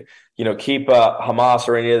immediately. Keep Hamas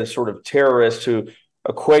or any other sort of terrorists who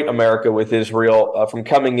equate America with Israel from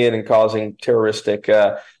coming in and causing terroristic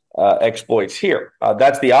exploits here.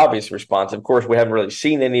 That's the obvious response. Of course, we haven't really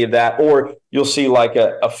seen any of that, or you'll see like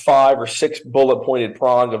a 5 or 6 bullet pointed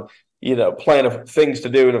prong of plan of things to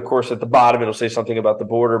do. And of course, at the bottom, it'll say something about the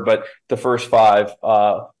border, but the first 5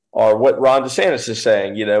 are what Ron DeSantis is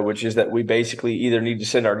saying, which is that we basically either need to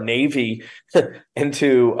send our Navy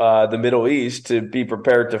into the Middle East to be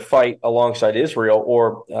prepared to fight alongside Israel,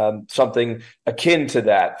 or something akin to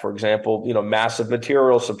that. For example, massive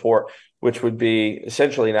material support, which would be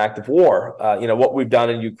essentially an act of war. What we've done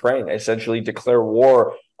in Ukraine, essentially declare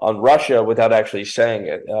war on Russia without actually saying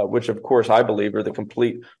it, which of course I believe are the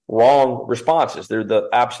complete wrong responses. They're the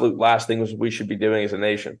absolute last things we should be doing as a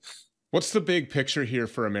nation. What's the big picture here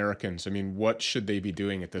for Americans? I mean, what should they be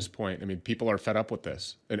doing at this point? I mean, people are fed up with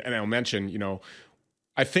this. And I'll mention,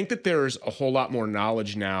 I think that there's a whole lot more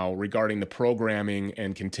knowledge now regarding the programming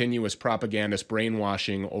and continuous propagandist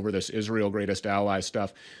brainwashing over this Israel greatest ally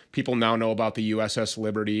stuff. People now know about the USS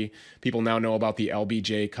Liberty. People now know about the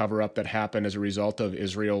LBJ cover-up that happened as a result of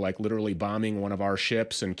Israel, like literally bombing one of our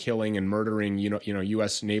ships and killing and murdering,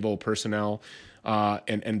 U.S. naval personnel.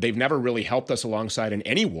 And they've never really helped us alongside in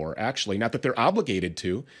any war, actually. Not that they're obligated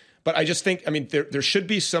to, but I just think, there should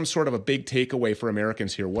be some sort of a big takeaway for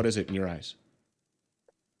Americans here. What is it in your eyes?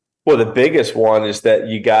 Well, the biggest one is that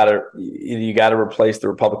you gotta replace the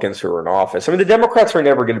Republicans who are in office. I mean, the Democrats are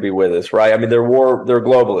never going to be with us, right? I mean, they're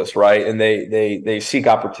globalists, right? And they seek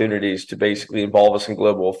opportunities to basically involve us in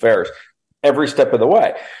global affairs every step of the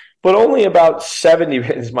way. But only about 70,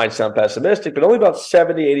 this might sound pessimistic, but only about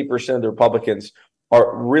 70-80% of the Republicans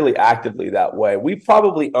are really actively that way. We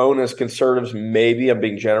probably own, as conservatives, maybe, I'm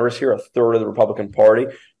being generous here, a third of the Republican Party.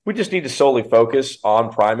 We just need to solely focus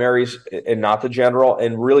on primaries and not the general,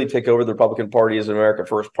 and really take over the Republican Party as an America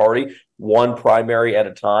First party, one primary at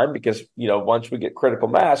a time, because, once we get critical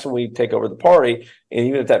mass and we take over the party, and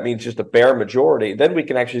even if that means just a bare majority, then we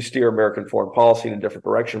can actually steer American foreign policy in a different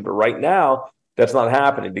direction. But right now, that's not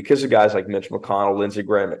happening because of guys like Mitch McConnell, Lindsey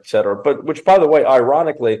Graham, et cetera. But which, by the way,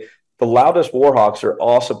 ironically, the loudest war hawks are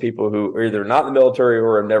also people who are either not in the military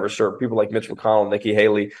or have never served. People like Mitch McConnell, Nikki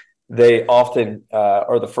Haley, they often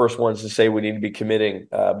are the first ones to say we need to be committing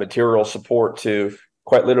material support to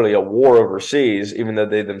quite literally a war overseas, even though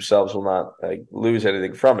they themselves will not lose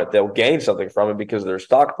anything from it. They'll gain something from it because of their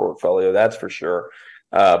stock portfolio, that's for sure.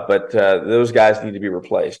 But those guys need to be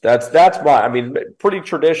replaced. That's pretty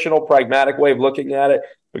traditional, pragmatic way of looking at it.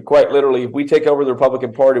 But quite literally, if we take over the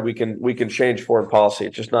Republican Party, we can change foreign policy.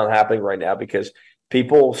 It's just not happening right now because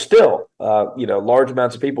people still, large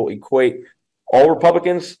amounts of people equate all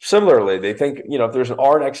Republicans similarly. They think, if there's an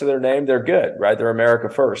R next to their name, they're good, right? They're America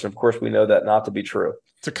First. And of course, we know that not to be true.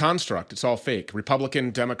 It's a construct. It's all fake.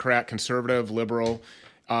 Republican, Democrat, conservative, liberal.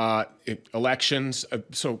 Elections.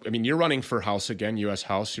 You're running for House again, U.S.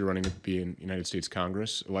 House. You're running to be in United States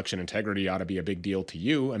Congress. Election integrity ought to be a big deal to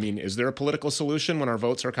you. I mean, is there a political solution when our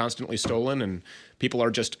votes are constantly stolen and people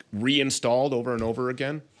are just reinstalled over and over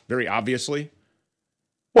again? Very obviously.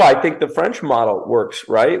 Well, I think the French model works,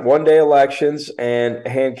 right? One-day elections and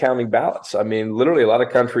hand counting ballots. I mean, literally, a lot of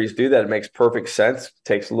countries do that. It makes perfect sense.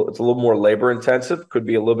 It's a little more labor intensive, could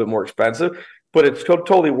be a little bit more expensive, but it's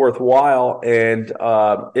totally worthwhile, and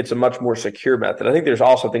it's a much more secure method. I think there's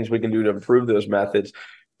also things we can do to improve those methods,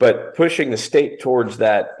 but pushing the state towards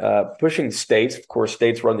that, pushing states, of course,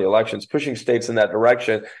 states run the elections, pushing states in that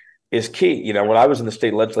direction is key. You know, when I was in the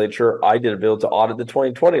state legislature, I did a bill to audit the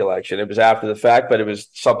 2020 election. It was after the fact, but it was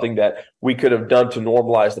something that we could have done to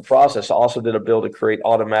normalize the process. I also did a bill to create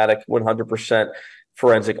automatic 100%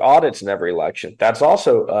 forensic audits in every election. That's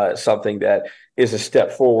also something that is a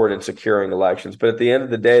step forward in securing elections. But at the end of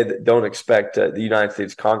the day, don't expect the United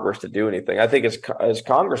States Congress to do anything. I think as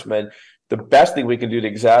congressmen, the best thing we can do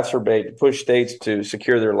to push states to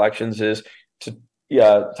secure their elections is to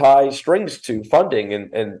tie strings to funding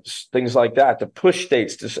and things like that to push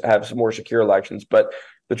states to have some more secure elections. But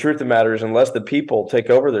the truth of the matter is, unless the people take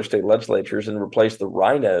over their state legislatures and replace the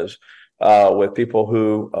rhinos with people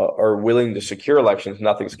who are willing to secure elections,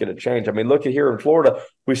 nothing's going to change. I mean, look at here in Florida,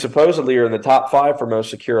 we supposedly are in the top 5 for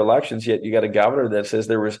most secure elections, yet you got a governor that says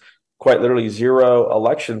there was quite literally zero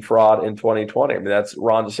election fraud in 2020. I mean, that's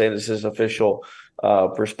Ron DeSantis' official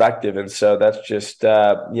perspective. And so that's just,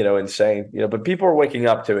 insane, but people are waking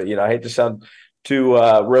up to it. I hate to sound too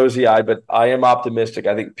rosy eyed, but I am optimistic.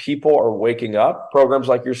 I think people are waking up. Programs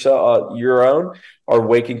like your own are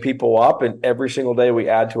waking people up. And every single day we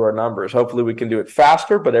add to our numbers. Hopefully we can do it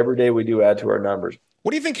faster, but every day we do add to our numbers.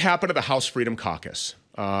 What do you think happened to the House Freedom Caucus?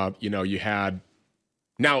 You had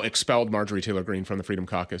now expelled Marjorie Taylor Greene from the Freedom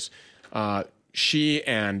Caucus. She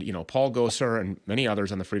and, Paul Gosar and many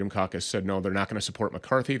others on the Freedom Caucus said, no, they're not going to support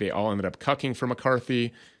McCarthy. They all ended up cucking for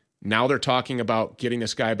McCarthy. Now they're talking about getting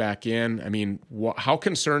this guy back in. I mean, how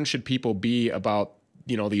concerned should people be about,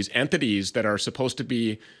 these entities that are supposed to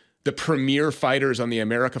be the premier fighters on the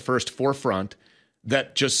America First forefront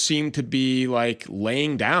that just seem to be like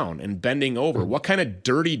laying down and bending over? What kind of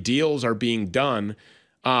dirty deals are being done?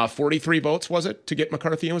 43 votes, was it, to get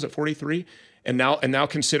McCarthy in? Was it 43? And now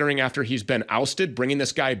considering after he's been ousted, bringing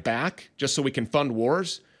this guy back just so we can fund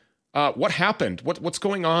wars. What happened? What's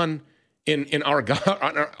going on in our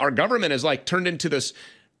government is like turned into this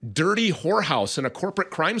dirty whorehouse and a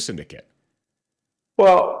corporate crime syndicate.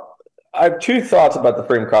 Well, I have 2 thoughts about the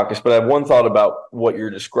Freedom Caucus, but I have one thought about what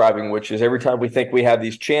you're describing, which is every time we think we have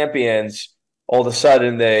these champions, all of a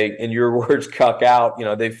sudden they, in your words, cuck out.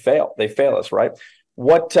 They fail. They fail us, right?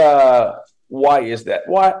 Why is that?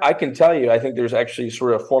 Why? I can tell you, I think there's actually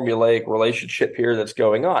sort of a formulaic relationship here that's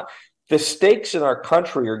going on. The stakes in our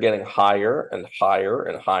country are getting higher and higher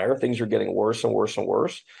and higher. Things are getting worse and worse and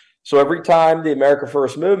worse. So every time the America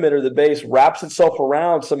First movement or the base wraps itself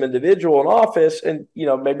around some individual in office, and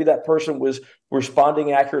maybe that person was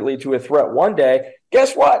responding accurately to a threat one day,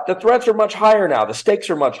 guess what? The threats are much higher now. The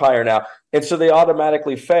stakes are much higher now. And so they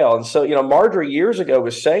automatically fail. And so, Marjorie years ago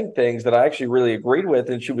was saying things that I actually really agreed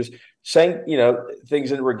with. And she was saying,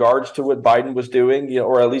 things in regards to what Biden was doing,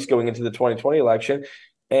 or at least going into the 2020 election.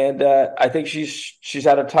 And I think she's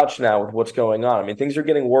out of touch now with what's going on. I mean, things are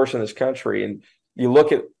getting worse in this country. And you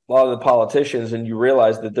look at a lot of the politicians and you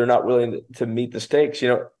realize that they're not willing to meet the stakes.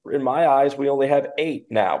 In my eyes, we only have 8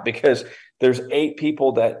 now because there's 8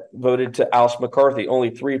 people that voted to oust McCarthy.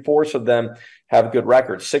 Only 3/4 of them have good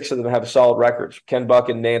records. 6 of them have solid records. Ken Buck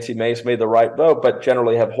and Nancy Mace made the right vote, but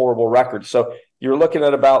generally have horrible records. So you're looking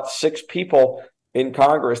at about 6 people in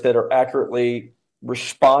Congress that are accurately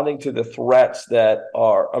responding to the threats that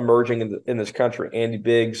are emerging in this country. Andy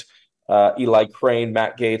Biggs, Eli Crane,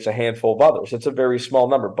 Matt Gaetz, a handful of others. It's a very small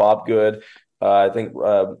number. Bob Good, I think,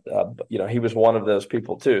 he was one of those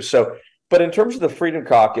people too. So, but in terms of the Freedom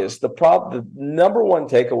Caucus, the number one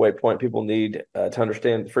takeaway point people need to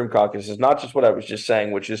understand the Freedom Caucus is not just what I was just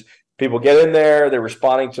saying, which is people get in there, they're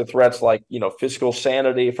responding to threats like, fiscal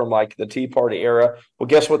sanity from like the Tea Party era. Well,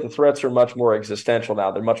 guess what? The threats are much more existential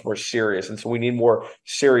now. They're much more serious. And so we need more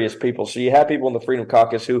serious people. So you have people in the Freedom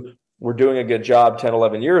Caucus who were doing a good job 10,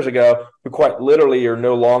 11 years ago, who quite literally are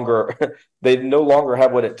they no longer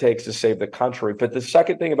have what it takes to save the country. But the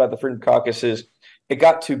second thing about the Freedom Caucus is it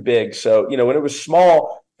got too big. So, when it was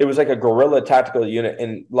small, it was like a guerrilla tactical unit.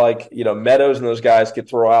 And Meadows and those guys could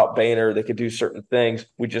throw out Boehner. They could do certain things.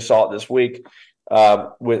 We just saw it this week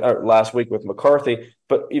last week with McCarthy.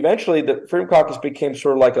 But eventually the Freedom Caucus became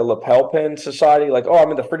sort of like a lapel pin society. Like, oh, I'm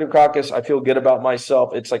in the Freedom Caucus. I feel good about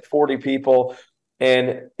myself. It's like 40 people.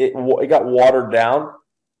 And it got watered down.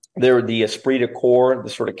 The esprit de corps, the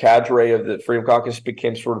sort of cadre of the Freedom Caucus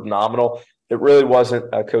became sort of nominal. It really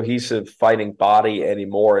wasn't a cohesive fighting body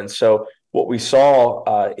anymore. And so what we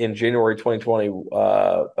saw in January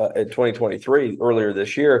 2023, earlier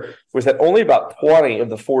this year, was that only about 20 of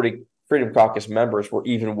the 40 Freedom Caucus members were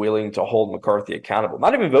even willing to hold McCarthy accountable,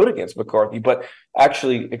 not even vote against McCarthy, but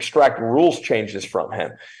actually extract rules changes from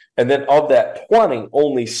him. And then of that 20,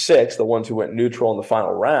 only 6, the ones who went neutral in the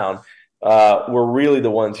final round, were really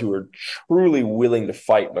the ones who were truly willing to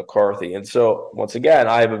fight McCarthy. And so, once again,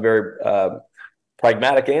 I have a very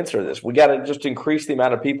pragmatic answer to this. We got to just increase the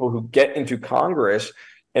amount of people who get into Congress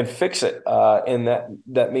and fix it. And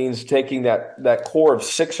that means taking that core of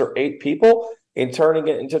 6 or 8 people and turning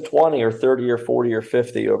it into 20 or 30 or 40 or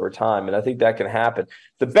 50 over time. And I think that can happen.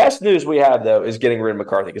 The best news we have, though, is getting rid of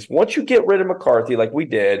McCarthy. Because once you get rid of McCarthy, like we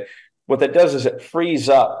did, what that does is it frees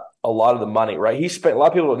up a lot of the money, right? A lot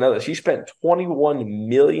of people don't know this. He spent $21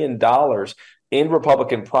 million in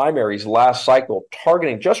Republican primaries last cycle,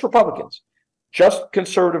 targeting just Republicans, just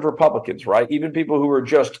conservative Republicans, right? Even people who were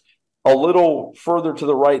just a little further to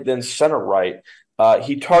the right than center right.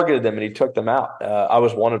 He targeted them and he took them out. I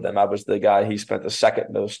was one of them. I was the guy he spent the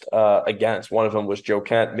second most against. One of them was Joe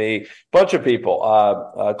Kent, me, bunch of people.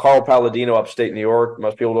 Carl Palladino, upstate New York.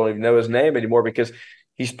 Most people don't even know his name anymore because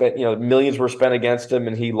he spent, millions were spent against him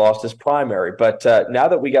and he lost his primary. But now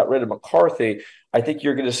that we got rid of McCarthy, I think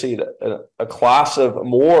you're going to see a class of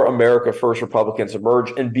more America First Republicans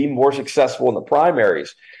emerge and be more successful in the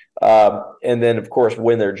primaries. And then, of course,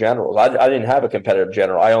 win their generals. I didn't have a competitive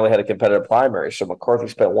general. I only had a competitive primary. So McCarthy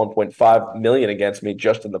spent $1.5 million against me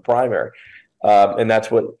just in the primary. And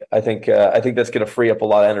that's what I think that's going to free up a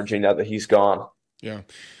lot of energy now that he's gone. Yeah.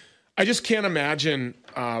 I just can't imagine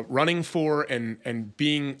running for and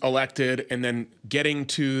being elected and then getting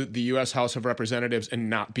to the U.S. House of Representatives and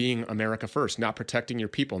not being America first, not protecting your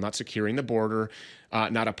people, not securing the border,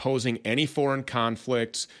 not opposing any foreign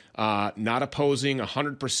conflicts, not opposing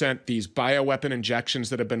 100% these bioweapon injections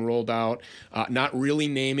that have been rolled out, not really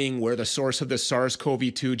naming where the source of the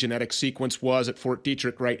SARS-CoV-2 genetic sequence was at Fort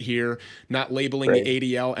Detrick right here, not labeling the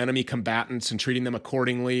ADL enemy combatants and treating them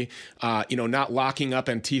accordingly, not locking up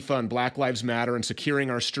Antifa and Black Lives Matter and securing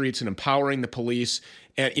our streets and empowering the police.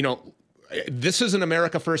 And, this is an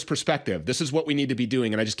America First perspective. This is what we need to be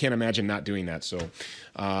doing, and I just can't imagine not doing that. So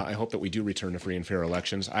I hope that we do return to free and fair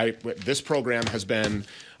elections. This program has been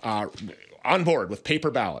on board with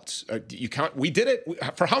paper ballots. We did it.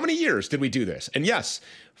 For how many years did we do this? And yes,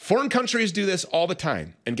 foreign countries do this all the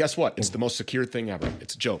time. And guess what? It's the most secure thing ever.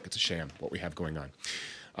 It's a joke. It's a sham, what we have going on.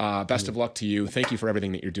 Best of luck to you. Thank you for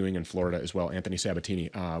everything that you're doing in Florida as well, Anthony Sabatini.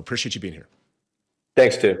 Appreciate you being here.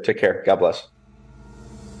 Thanks, too. Take care. God bless.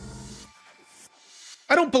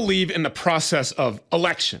 I don't believe in the process of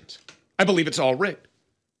elections. I believe it's all rigged.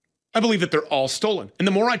 I believe that they're all stolen. And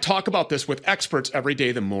the more I talk about this with experts every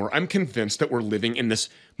day, the more I'm convinced that we're living in this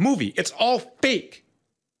movie. It's all fake.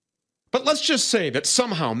 But let's just say that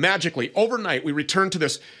somehow, magically, overnight, we return to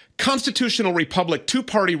this constitutional republic,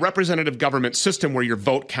 two-party representative government system where your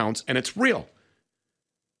vote counts and it's real.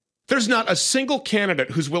 There's not a single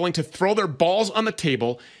candidate who's willing to throw their balls on the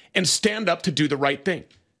table and stand up to do the right thing.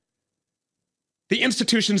 The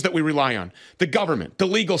institutions that we rely on, the government, the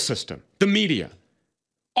legal system, the media,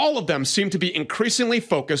 all of them seem to be increasingly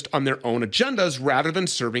focused on their own agendas rather than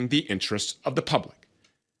serving the interests of the public.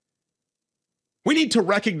 We need to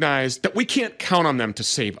recognize that we can't count on them to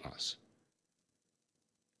save us.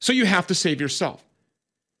 So you have to save yourself.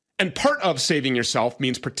 And part of saving yourself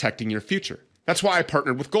means protecting your future. That's why I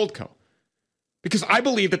partnered with Goldco. Because I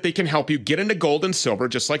believe that they can help you get into gold and silver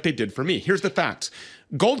just like they did for me. Here's the facts.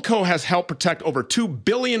 Goldco has helped protect over $2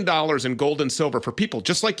 billion in gold and silver for people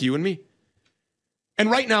just like you and me. And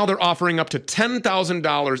right now they're offering up to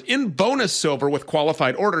 $10,000 in bonus silver with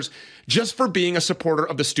qualified orders just for being a supporter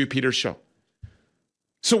of the Stu Peters Show.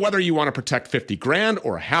 So whether you want to protect 50 grand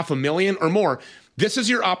or $500,000 or more, this is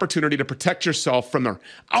your opportunity to protect yourself from their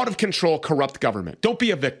out-of-control, corrupt government. Don't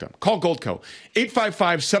be a victim. Call Goldco.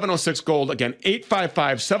 855-706-GOLD. Again,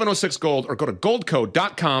 855-706-GOLD, or go to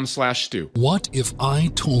goldco.com/Stu. What if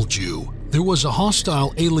I told you there was a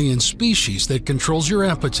hostile alien species that controls your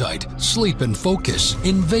appetite, sleep, and focus?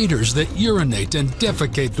 Invaders that urinate and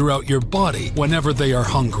defecate throughout your body whenever they are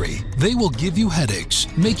hungry. They will give you headaches,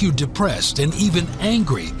 make you depressed, and even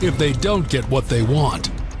angry if they don't get what they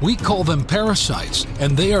want. We call them parasites,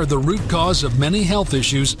 and they are the root cause of many health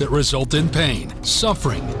issues that result in pain,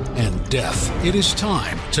 suffering, and death. It is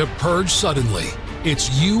time to purge suddenly. It's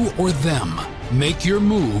you or them. Make your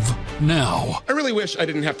move now. I really wish I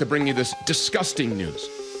didn't have to bring you this disgusting news.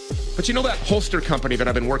 But you know that holster company that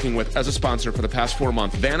I've been working with as a sponsor for the past 4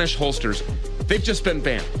 months, Vanish Holsters, they've just been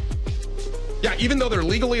banned. Yeah, even though they're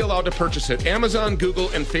legally allowed to purchase it, Amazon, Google,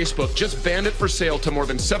 and Facebook just banned it for sale to more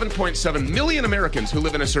than 7.7 million Americans who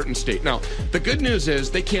live in a certain state. Now, the good news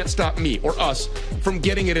is they can't stop me or us from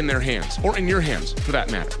getting it in their hands, or in your hands, for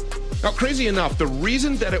that matter. Now, crazy enough, the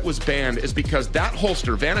reason that it was banned is because that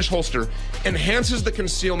holster, Vanish holster, enhances the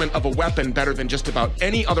concealment of a weapon better than just about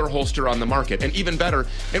any other holster on the market. And even better,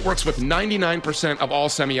 it works with 99% of all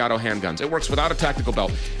semi-auto handguns. It works without a tactical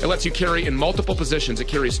belt. It lets you carry in multiple positions. It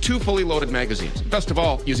carries 2 fully loaded magazines. Best of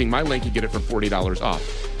all, using my link, you get it for $40 off.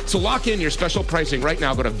 So lock in your special pricing right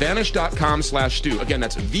now. Go to vanish.com/Stu. Again,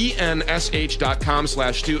 that's vnsh.com/Stu.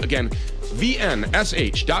 Again,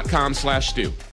 vnsh.com/Stu.